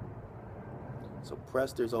 Prester. So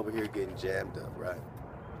Prester's over here getting jammed up, right?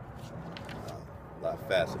 A lot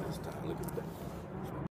faster this time. Look at that.